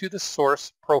me to the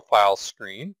source profile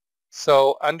screen.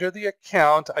 So under the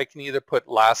account, I can either put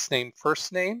last name,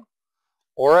 first name,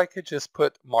 or I could just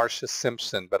put Marcia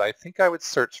Simpson, but I think I would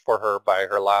search for her by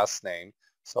her last name.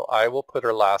 So I will put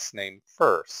her last name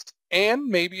first. And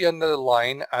maybe under the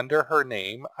line under her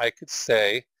name, I could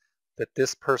say that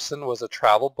this person was a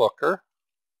travel booker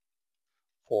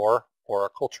for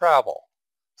Oracle Travel.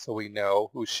 So we know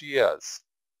who she is.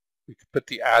 We could put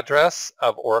the address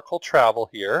of Oracle Travel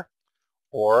here,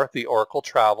 or the Oracle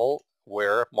Travel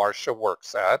where Marcia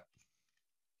works at.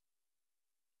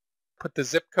 Put the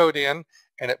zip code in,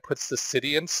 and it puts the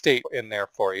city and state in there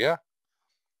for you.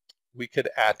 We could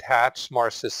attach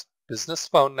Marcia's business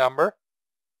phone number.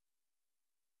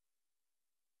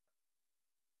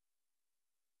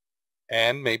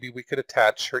 And maybe we could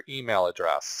attach her email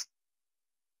address.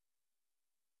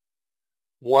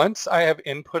 Once I have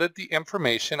inputted the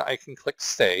information, I can click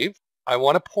Save. I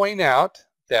want to point out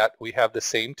that we have the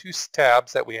same two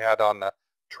tabs that we had on the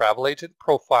travel agent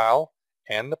profile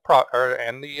and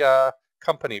the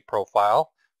company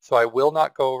profile. So I will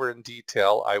not go over in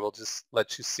detail. I will just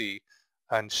let you see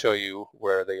and show you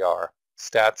where they are.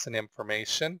 Stats and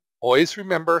information. Always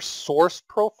remember, source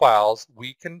profiles,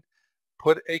 we can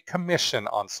put a commission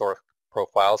on source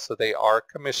profiles, so they are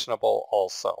commissionable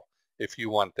also if you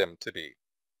want them to be.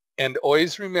 And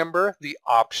always remember, the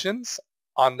options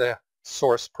on the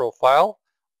source profile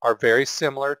are very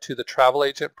similar to the travel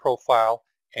agent profile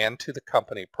and to the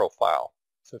company profile.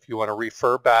 So if you want to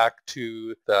refer back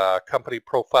to the company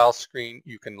profile screen,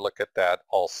 you can look at that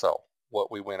also,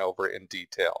 what we went over in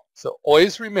detail. So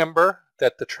always remember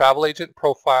that the travel agent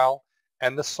profile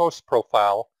and the source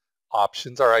profile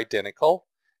options are identical,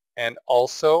 and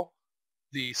also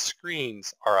the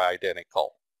screens are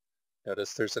identical.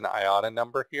 Notice there's an IATA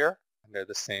number here, and they're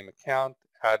the same account,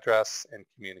 address, and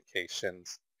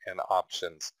communications and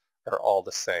options are all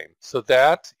the same. So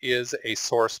that is a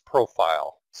source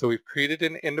profile. So we've created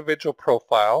an individual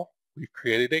profile, we've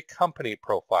created a company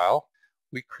profile,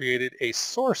 we created a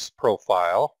source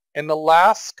profile, and the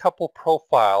last couple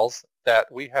profiles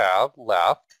that we have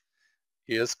left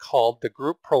is called the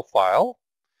group profile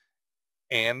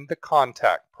and the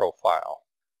contact profile.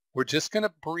 We're just going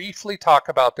to briefly talk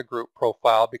about the group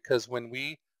profile because when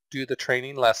we do the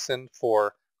training lesson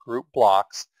for group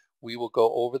blocks, we will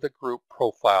go over the group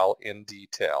profile in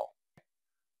detail.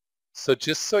 So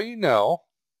just so you know,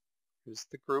 here's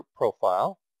the group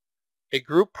profile. A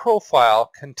group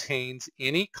profile contains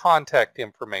any contact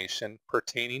information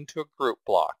pertaining to a group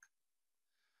block.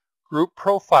 Group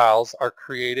profiles are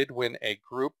created when a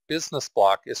group business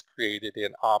block is created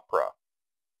in Opera.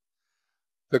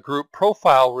 The group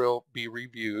profile will be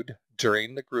reviewed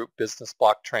during the group business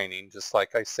block training, just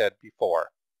like I said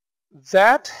before.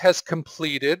 That has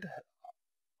completed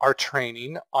our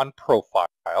training on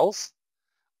profiles.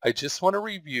 I just want to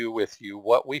review with you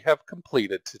what we have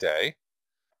completed today.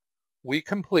 We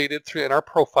completed in our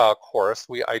profile course,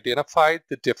 we identified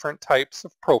the different types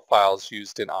of profiles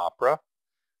used in Opera.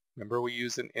 Remember, we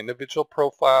use an individual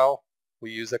profile,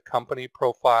 we use a company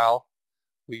profile,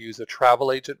 we use a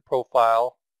travel agent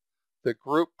profile, the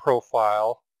group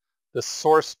profile, the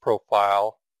source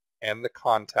profile, and the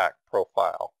contact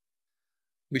profile.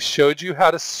 We showed you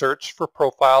how to search for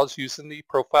profiles using the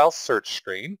profile search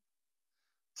screen.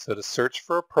 So to search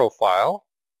for a profile,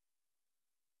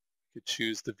 you could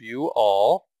choose the View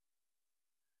All.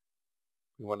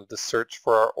 We wanted to search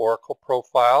for our Oracle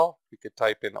profile. We could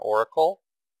type in Oracle,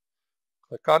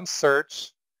 click on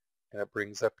Search, and it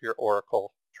brings up your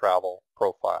Oracle travel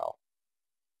profile.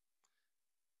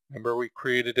 Remember, we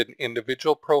created an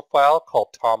individual profile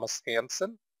called Thomas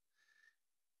Hansen.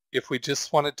 If we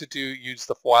just wanted to use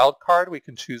the wildcard, we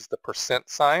can choose the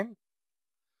 %,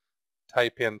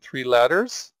 type in 3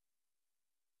 letters,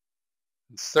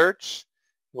 and search,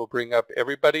 will bring up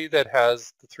everybody that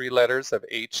has the 3 letters of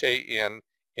HAN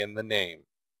in the name.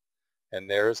 And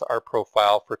there's our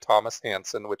profile for Thomas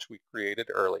Hansen, which we created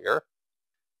earlier.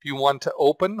 If you want to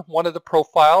open one of the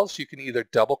profiles, you can either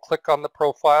double click on the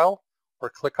profile or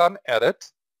click on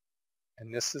Edit.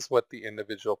 And this is what the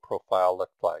individual profile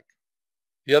looked like.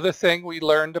 The other thing we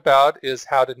learned about is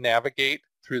how to navigate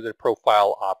through the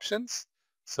profile options.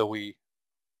 So we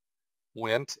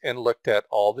went and looked at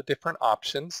all the different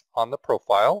options on the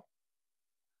profile.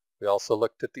 We also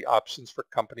looked at the options for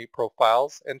company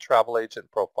profiles and travel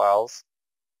agent profiles.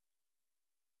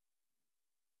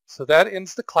 So that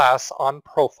ends the class on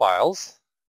profiles.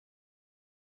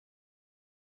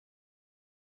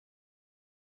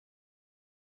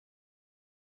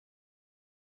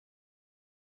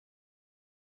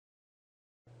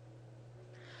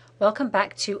 Welcome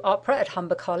back to Opera at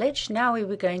Humber College. Now we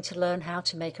were going to learn how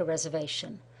to make a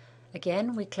reservation.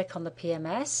 Again, we click on the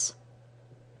PMS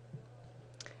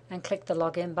and click the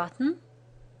login button.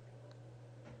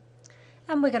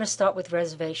 And we're going to start with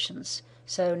reservations.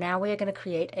 So now we are going to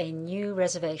create a new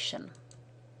reservation.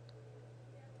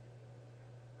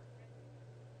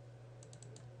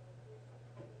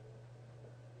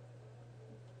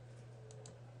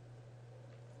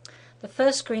 The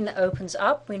first screen that opens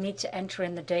up, we need to enter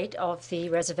in the date of the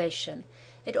reservation.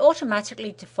 It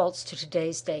automatically defaults to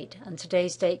today's date, and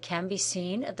today's date can be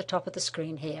seen at the top of the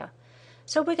screen here.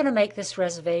 So we're going to make this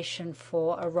reservation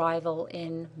for arrival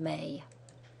in May.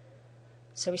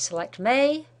 So we select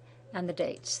May and the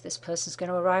dates. This person's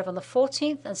going to arrive on the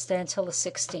 14th and stay until the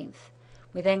 16th.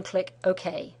 We then click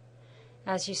OK.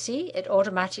 As you see, it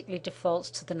automatically defaults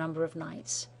to the number of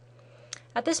nights.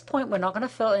 At this point, we're not going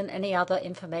to fill in any other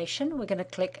information. We're going to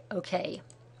click OK.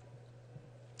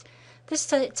 This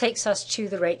takes us to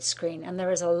the rate screen, and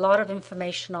there is a lot of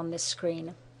information on this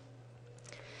screen.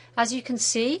 As you can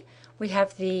see, we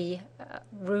have the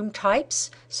room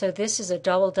types. So this is a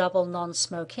double-double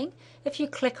non-smoking. If you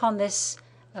click on this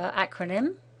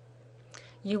acronym,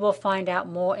 you will find out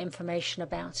more information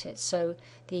about it. So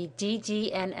the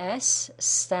DDNS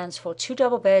stands for 2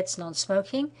 double beds,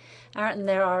 non-smoking, and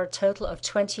there are a total of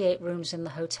 28 rooms in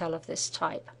the hotel of this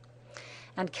type.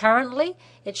 And currently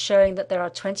it's showing that there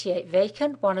are 28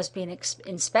 vacant, 1 has been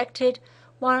inspected,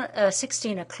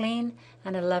 16 are clean,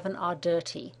 and 11 are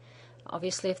dirty.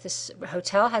 Obviously, if this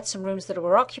hotel had some rooms that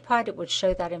were occupied, it would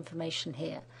show that information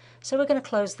here. So we're going to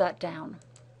close that down.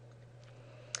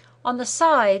 On the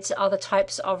sides are the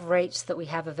types of rates that we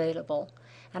have available.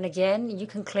 And again, you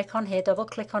can click on here, double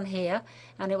click on here,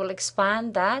 and it will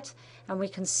expand that. And we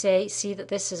can see that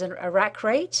this is a rack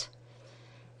rate.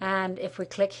 And if we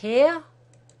click here,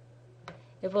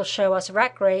 it will show us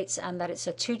rack rates and that it's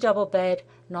a 2 double bed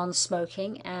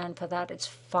non-smoking, and for that it's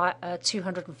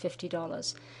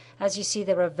 $250. As you see,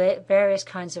 there are various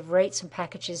kinds of rates and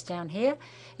packages down here.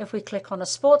 If we click on a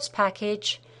sports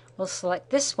package, we'll select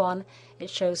this one. It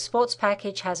shows sports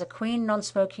package has a queen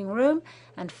non-smoking room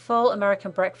and full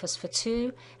American breakfast for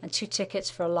 2 and 2 tickets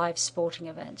for a live sporting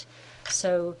event.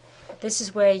 So this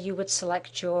is where you would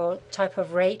select your type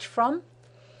of rate from.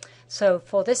 So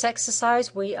for this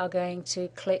exercise, we are going to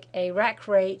click a rack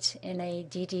rate in a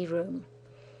DD room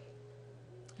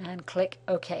and click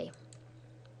OK.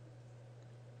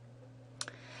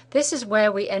 This is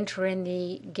where we enter in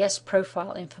the guest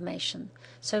profile information.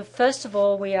 So first of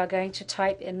all, we are going to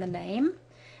type in the name,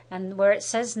 and where it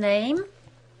says name,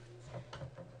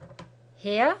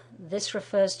 here, this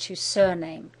refers to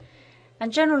surname.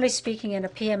 And generally speaking, in a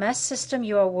PMS system,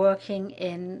 you are working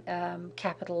in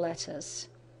capital letters.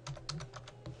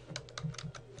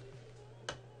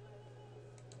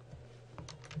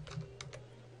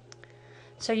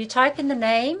 So you type in the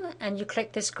name and you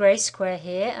click this gray square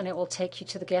here and it will take you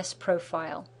to the guest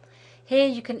profile. Here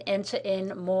you can enter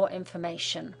in more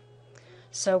information.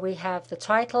 So we have the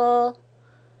title,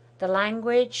 the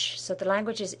language. So the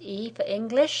language is E for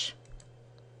English.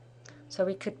 So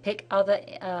we could pick other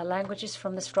languages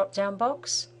from this drop-down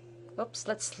box. Oops,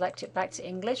 let's select it back to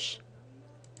English.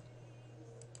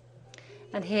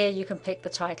 And here you can pick the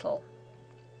title,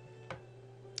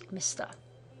 Mr.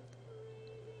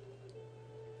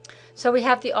 So we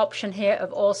have the option here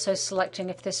of also selecting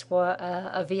if this were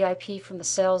a VIP from the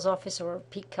sales office or a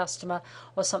peak customer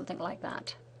or something like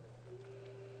that.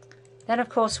 Then of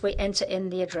course we enter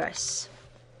in the address.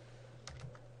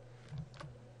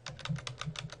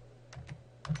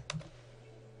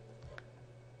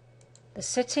 The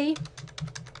city,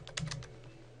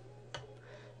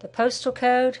 the postal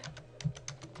code.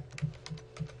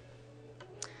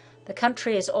 The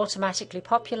country is automatically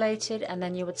populated, and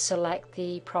then you would select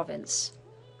the province.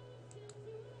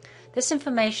 This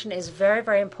information is very,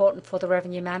 very important for the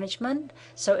revenue management,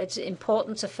 so it's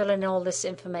important to fill in all this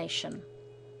information.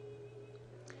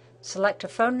 Select a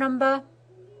phone number.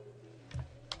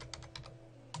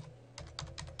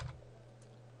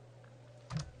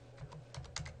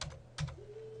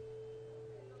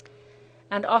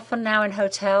 And often now in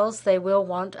hotels they will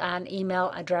want an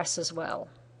email address as well.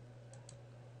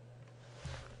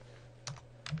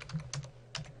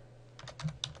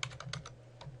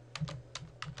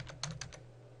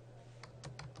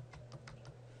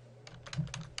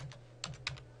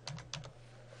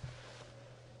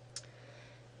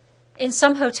 In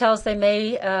some hotels they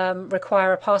may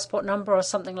require a passport number or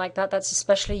something like that. That's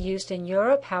especially used in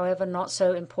Europe, however not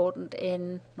so important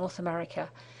in North America.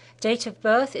 Date of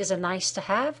birth is a nice to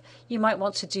have. You might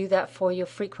want to do that for your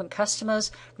frequent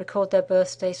customers, record their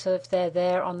birthday, so if they're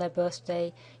there on their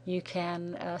birthday you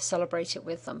can celebrate it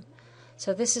with them.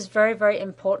 So this is very, very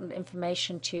important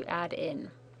information to add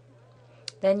in.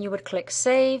 Then you would click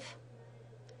Save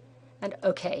and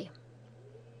OK.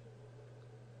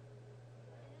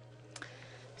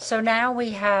 So now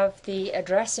we have the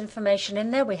address information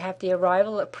in there, we have the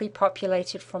arrival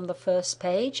pre-populated from the first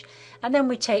page, and then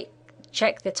we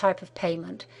check the type of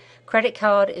payment. Credit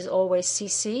card is always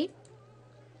CC,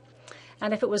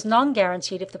 and if it was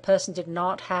non-guaranteed, if the person did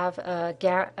not have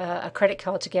a credit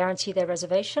card to guarantee their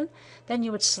reservation, then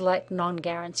you would select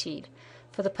non-guaranteed.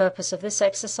 For the purpose of this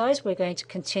exercise, we're going to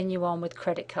continue on with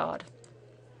credit card.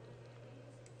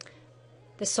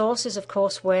 The source is of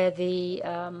course where the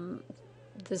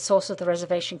source of the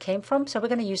reservation came from, so we're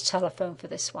going to use telephone for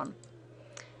this one,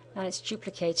 and it's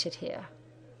duplicated here.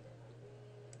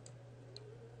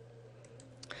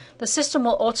 The system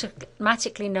will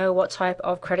automatically know what type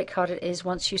of credit card it is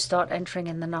once you start entering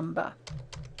in the number.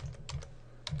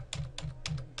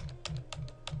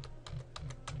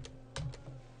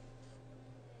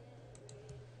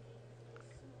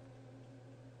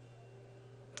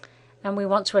 And we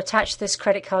want to attach this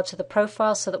credit card to the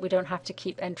profile so that we don't have to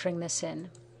keep entering this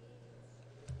in.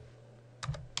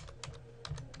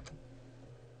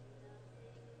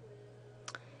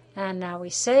 And now we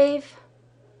save,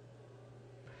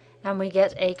 and we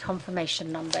get a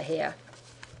confirmation number here.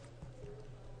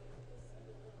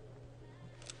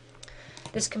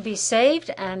 This can be saved,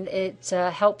 and it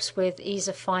helps with ease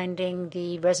of finding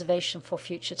the reservation for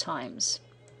future times.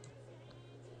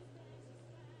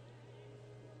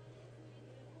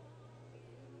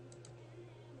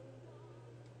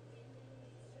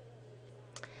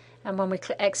 And when we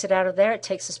exit out of there, it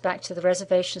takes us back to the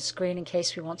reservation screen in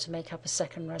case we want to make up a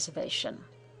second reservation.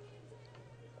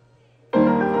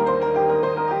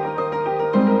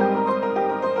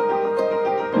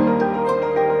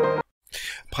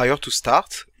 Prior to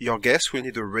start, your guests will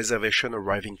need a reservation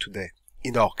arriving today.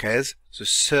 In our case, the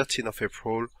 13th of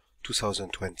April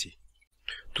 2020.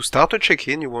 To start a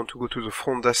check-in, you want to go to the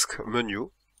front desk menu,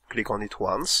 click on it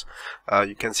once.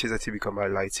 You can see that it becomes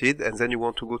highlighted, and then you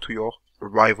want to go to your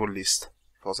arrival list.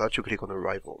 For that, you click on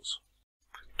Arrivals.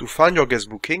 To find your guest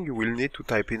booking, you will need to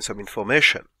type in some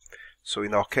information. So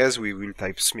in our case, we will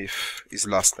type Smith, his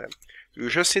last name. You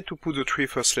just need to put the 3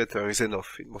 first letters is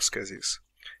enough in most cases.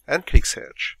 And click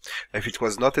Search. If it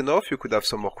was not enough, you could have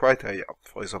some more criteria.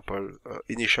 For example,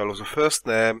 initial of the first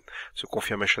name, the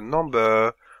confirmation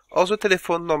number, or the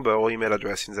telephone number or email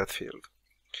address in that field.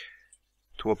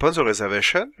 To open the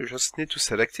reservation, you just need to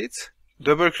select it,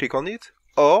 double click on it,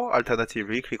 or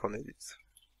alternatively click on Edit.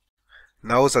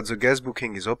 Now that the guest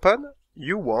booking is open,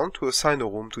 you want to assign a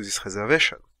room to this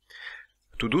reservation.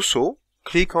 To do so,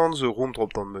 click on the room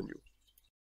drop-down menu.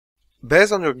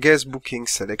 Based on your guest booking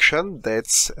selection,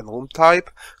 dates and room type,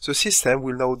 the system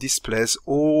will now display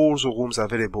all the rooms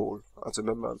available at the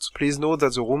moment. Please note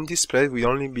that the room displayed will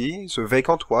only be the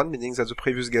vacant one, meaning that the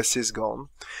previous guest is gone,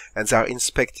 and they are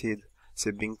inspected.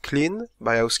 They've been cleaned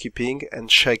by housekeeping and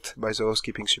checked by the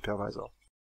housekeeping supervisor.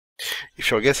 If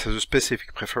your guest has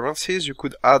specific preferences, you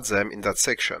could add them in that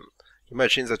section.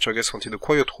 Imagine that your guest wanted a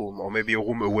quiet room or maybe a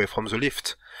room away from the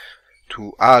lift.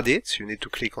 To add it, you need to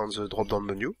click on the drop-down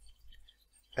menu,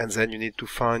 and then you need to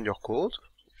find your code,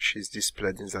 which is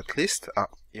displayed in that list.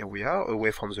 Here we are,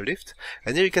 away from the lift.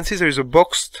 And here you can see there is a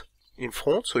box in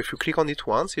front, so if you click on it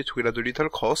once, it will add a little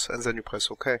cross, and then you press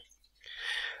OK.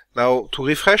 Now, to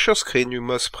refresh your screen, you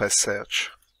must press Search.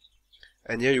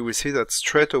 And here you will see that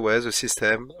straight away the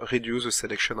system reduces the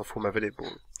selection of room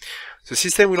available. The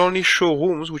system will only show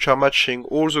rooms which are matching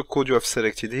all the code you have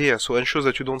selected here, so ensure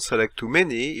that you don't select too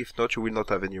many, if not you will not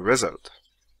have any result.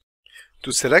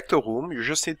 To select a room, you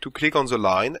just need to click on the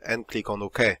line and click on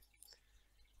OK.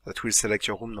 That will select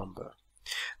your room number.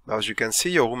 Now, as you can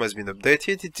see, your room has been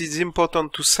updated. It is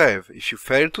important to save. If you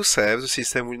fail to save, the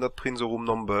system will not print the room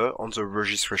number on the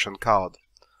registration card,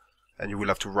 and you will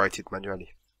have to write it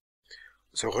manually.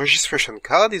 The registration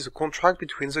card is a contract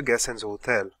between the guest and the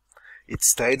hotel. It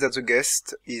states that the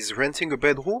guest is renting a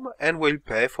bedroom and will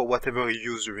pay for whatever he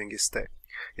used during his stay.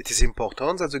 It is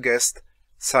important that the guest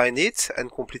sign it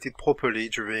and complete it properly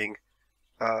during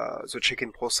the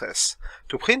check-in process.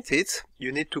 To print it,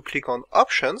 you need to click on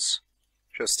Options,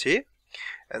 just here,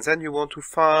 and then you want to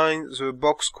find the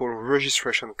box called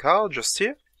Registration Card, just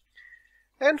here.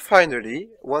 And finally,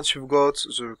 once you've got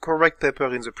the correct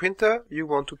paper in the printer, you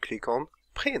want to click on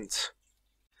Print.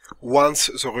 Once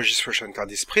the registration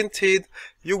card is printed,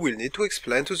 you will need to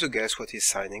explain to the guest what he's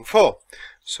signing for.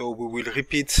 So we will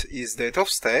repeat his date of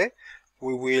stay,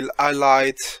 we will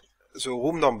highlight the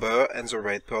room number and the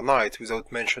rate per night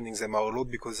without mentioning them out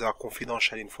loud because they are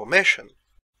confidential information.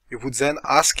 You would then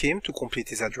ask him to complete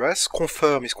his address,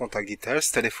 confirm his contact details,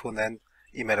 telephone and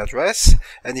email address,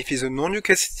 and if he's a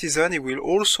non-UK citizen, he will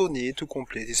also need to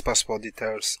complete his passport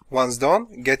details. Once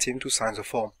done, get him to sign the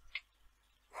form.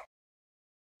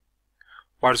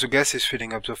 While the guest is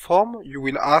filling up the form, you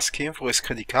will ask him for his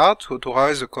credit card to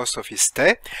authorize the cost of his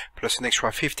stay, plus an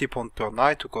extra £50 per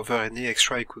night to cover any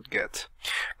extra he could get.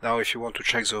 Now, if you want to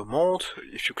check the amount,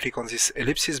 if you click on this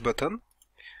ellipsis button,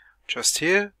 just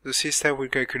here, the system will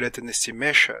calculate an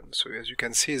estimation. So as you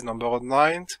can see, it's number of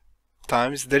night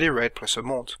times daily rate plus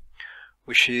amount,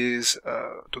 which is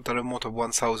a total amount of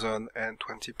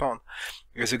 £1,020.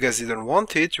 If the guest didn't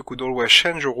want it, you could always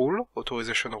change the rule,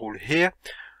 authorization rule here,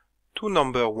 to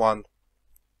number 1,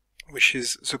 which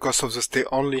is the cost of the stay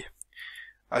only.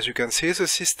 As you can see, the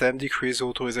system decreases the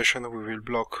authorization we will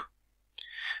block.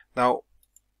 Now,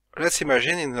 let's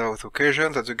imagine in that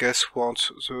occasion that the guest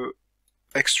wants the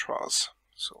extras.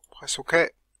 So press OK,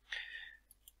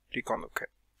 click on OK.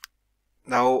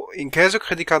 Now, in case the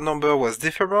credit card number was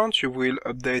different, you will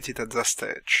update it at that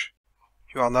stage.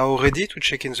 You are now ready to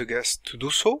check in the guest. To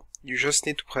do so, you just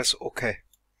need to press OK.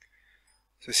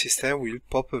 The system will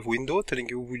pop a window telling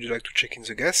you, would you like to check in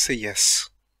the guest? Say yes.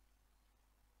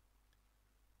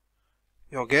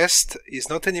 Your guest is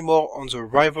not anymore on the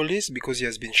arrival list because he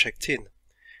has been checked in.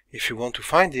 If you want to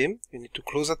find him, you need to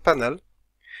close that panel,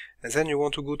 and then you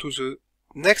want to go to the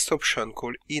next option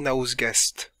called In-House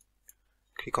Guest.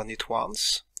 Click on it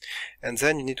once, and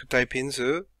then you need to type in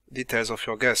the details of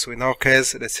your guest. So in our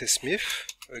case, let's say Smith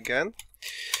again,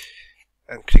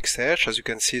 and click search. As you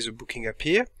can see, the booking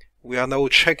appear. We are now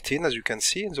checked in, as you can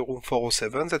see, in the room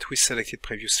 407 that we selected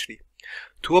previously.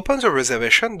 To open the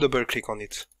reservation, double-click on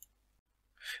it.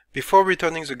 Before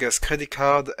returning the guest credit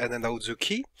card and hand out the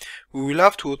key, we will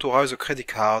have to authorize the credit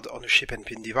card on a chip and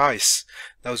pin device.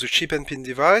 Now the chip and pin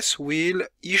device will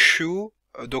issue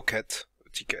a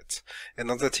ticket,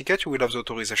 and on that ticket you will have the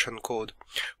authorization code.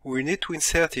 We will need to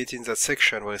insert it in that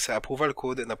section where it says approval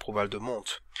code and approval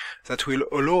amount. That will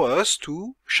allow us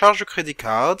to charge the credit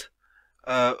card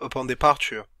upon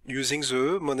departure, using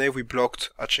the money we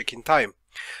blocked at check-in time.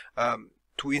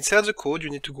 To insert the code, you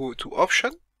need to go to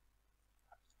Option,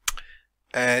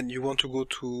 and you want to go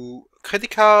to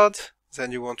Credit Card,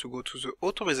 then you want to go to the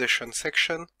Authorization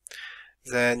section,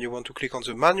 then you want to click on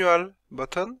the Manual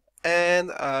button,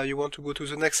 and you want to go to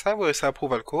the next tab where it says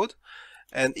Approval Code,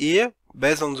 and here,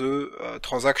 based on the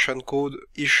transaction code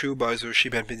issued by the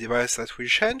chip and pin device that will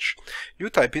change, you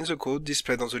type in the code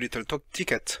displayed on the little top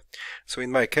ticket. So in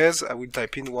my case, I will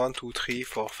type in 1, 2, 3,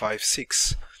 4, 5,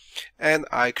 6. And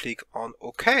I click on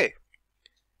OK.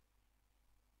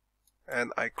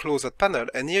 And I close that panel.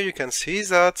 And here you can see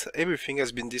that everything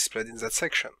has been displayed in that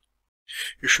section.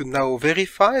 You should now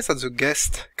verify that the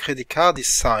guest credit card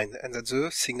is signed and that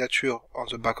the signature on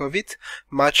the back of it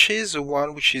matches the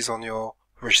one which is on your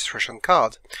registration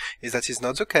card. If that is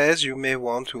not the case, you may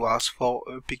want to ask for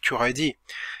a picture ID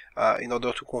in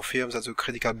order to confirm that the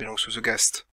credit card belongs to the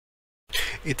guest.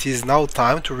 It is now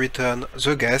time to return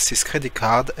the guest his credit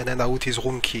card and hand out his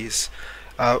room keys.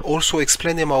 Also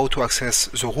explain him how to access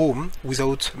the room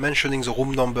without mentioning the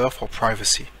room number for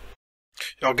privacy.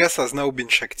 Your guest has now been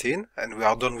checked in and we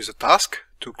are done with the task.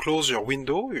 To close your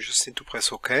window, you just need to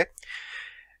press OK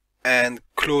and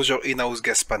close your in-house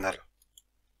guest panel.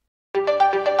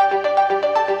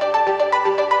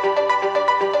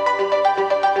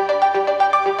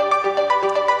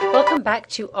 Welcome back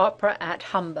to Opera at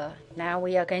Humber. Now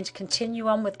we are going to continue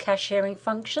on with cashiering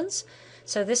functions.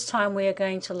 So this time we are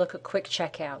going to look at Quick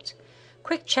Checkout.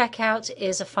 Quick Checkout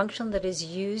is a function that is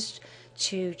used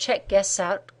to check guests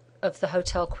out of the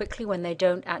hotel quickly when they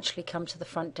don't actually come to the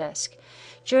front desk.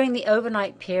 During the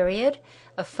overnight period,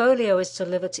 a folio is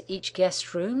delivered to each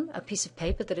guest room, a piece of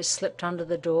paper that is slipped under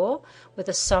the door with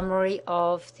a summary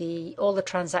of all the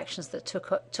transactions that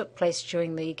took place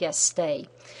during the guest stay.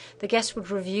 The guest would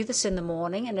review this in the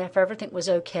morning, and if everything was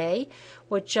okay,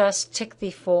 would just tick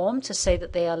the form to say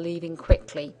that they are leaving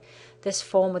quickly. This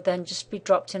form would then just be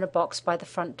dropped in a box by the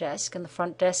front desk, and the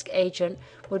front desk agent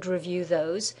would review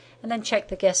those and then check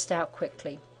the guest out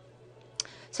quickly.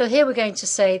 So here we're going to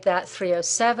say that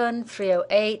 307,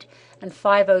 308 and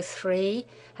 503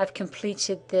 have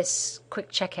completed this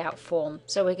quick checkout form.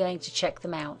 So we're going to check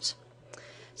them out.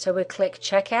 So we'll click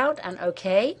checkout and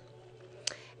OK.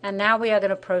 And now we are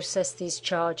going to process these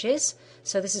charges.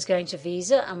 So this is going to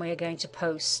Visa and we are going to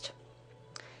post.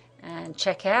 And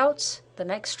check out the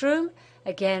next room.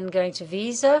 Again going to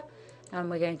Visa and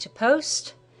we're going to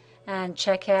post. And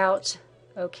check out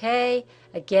OK.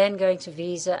 Again going to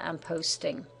Visa and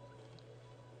posting.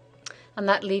 And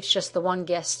that leaves just the one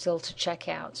guest still to check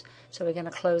out. So we're going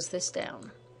to close this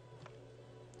down.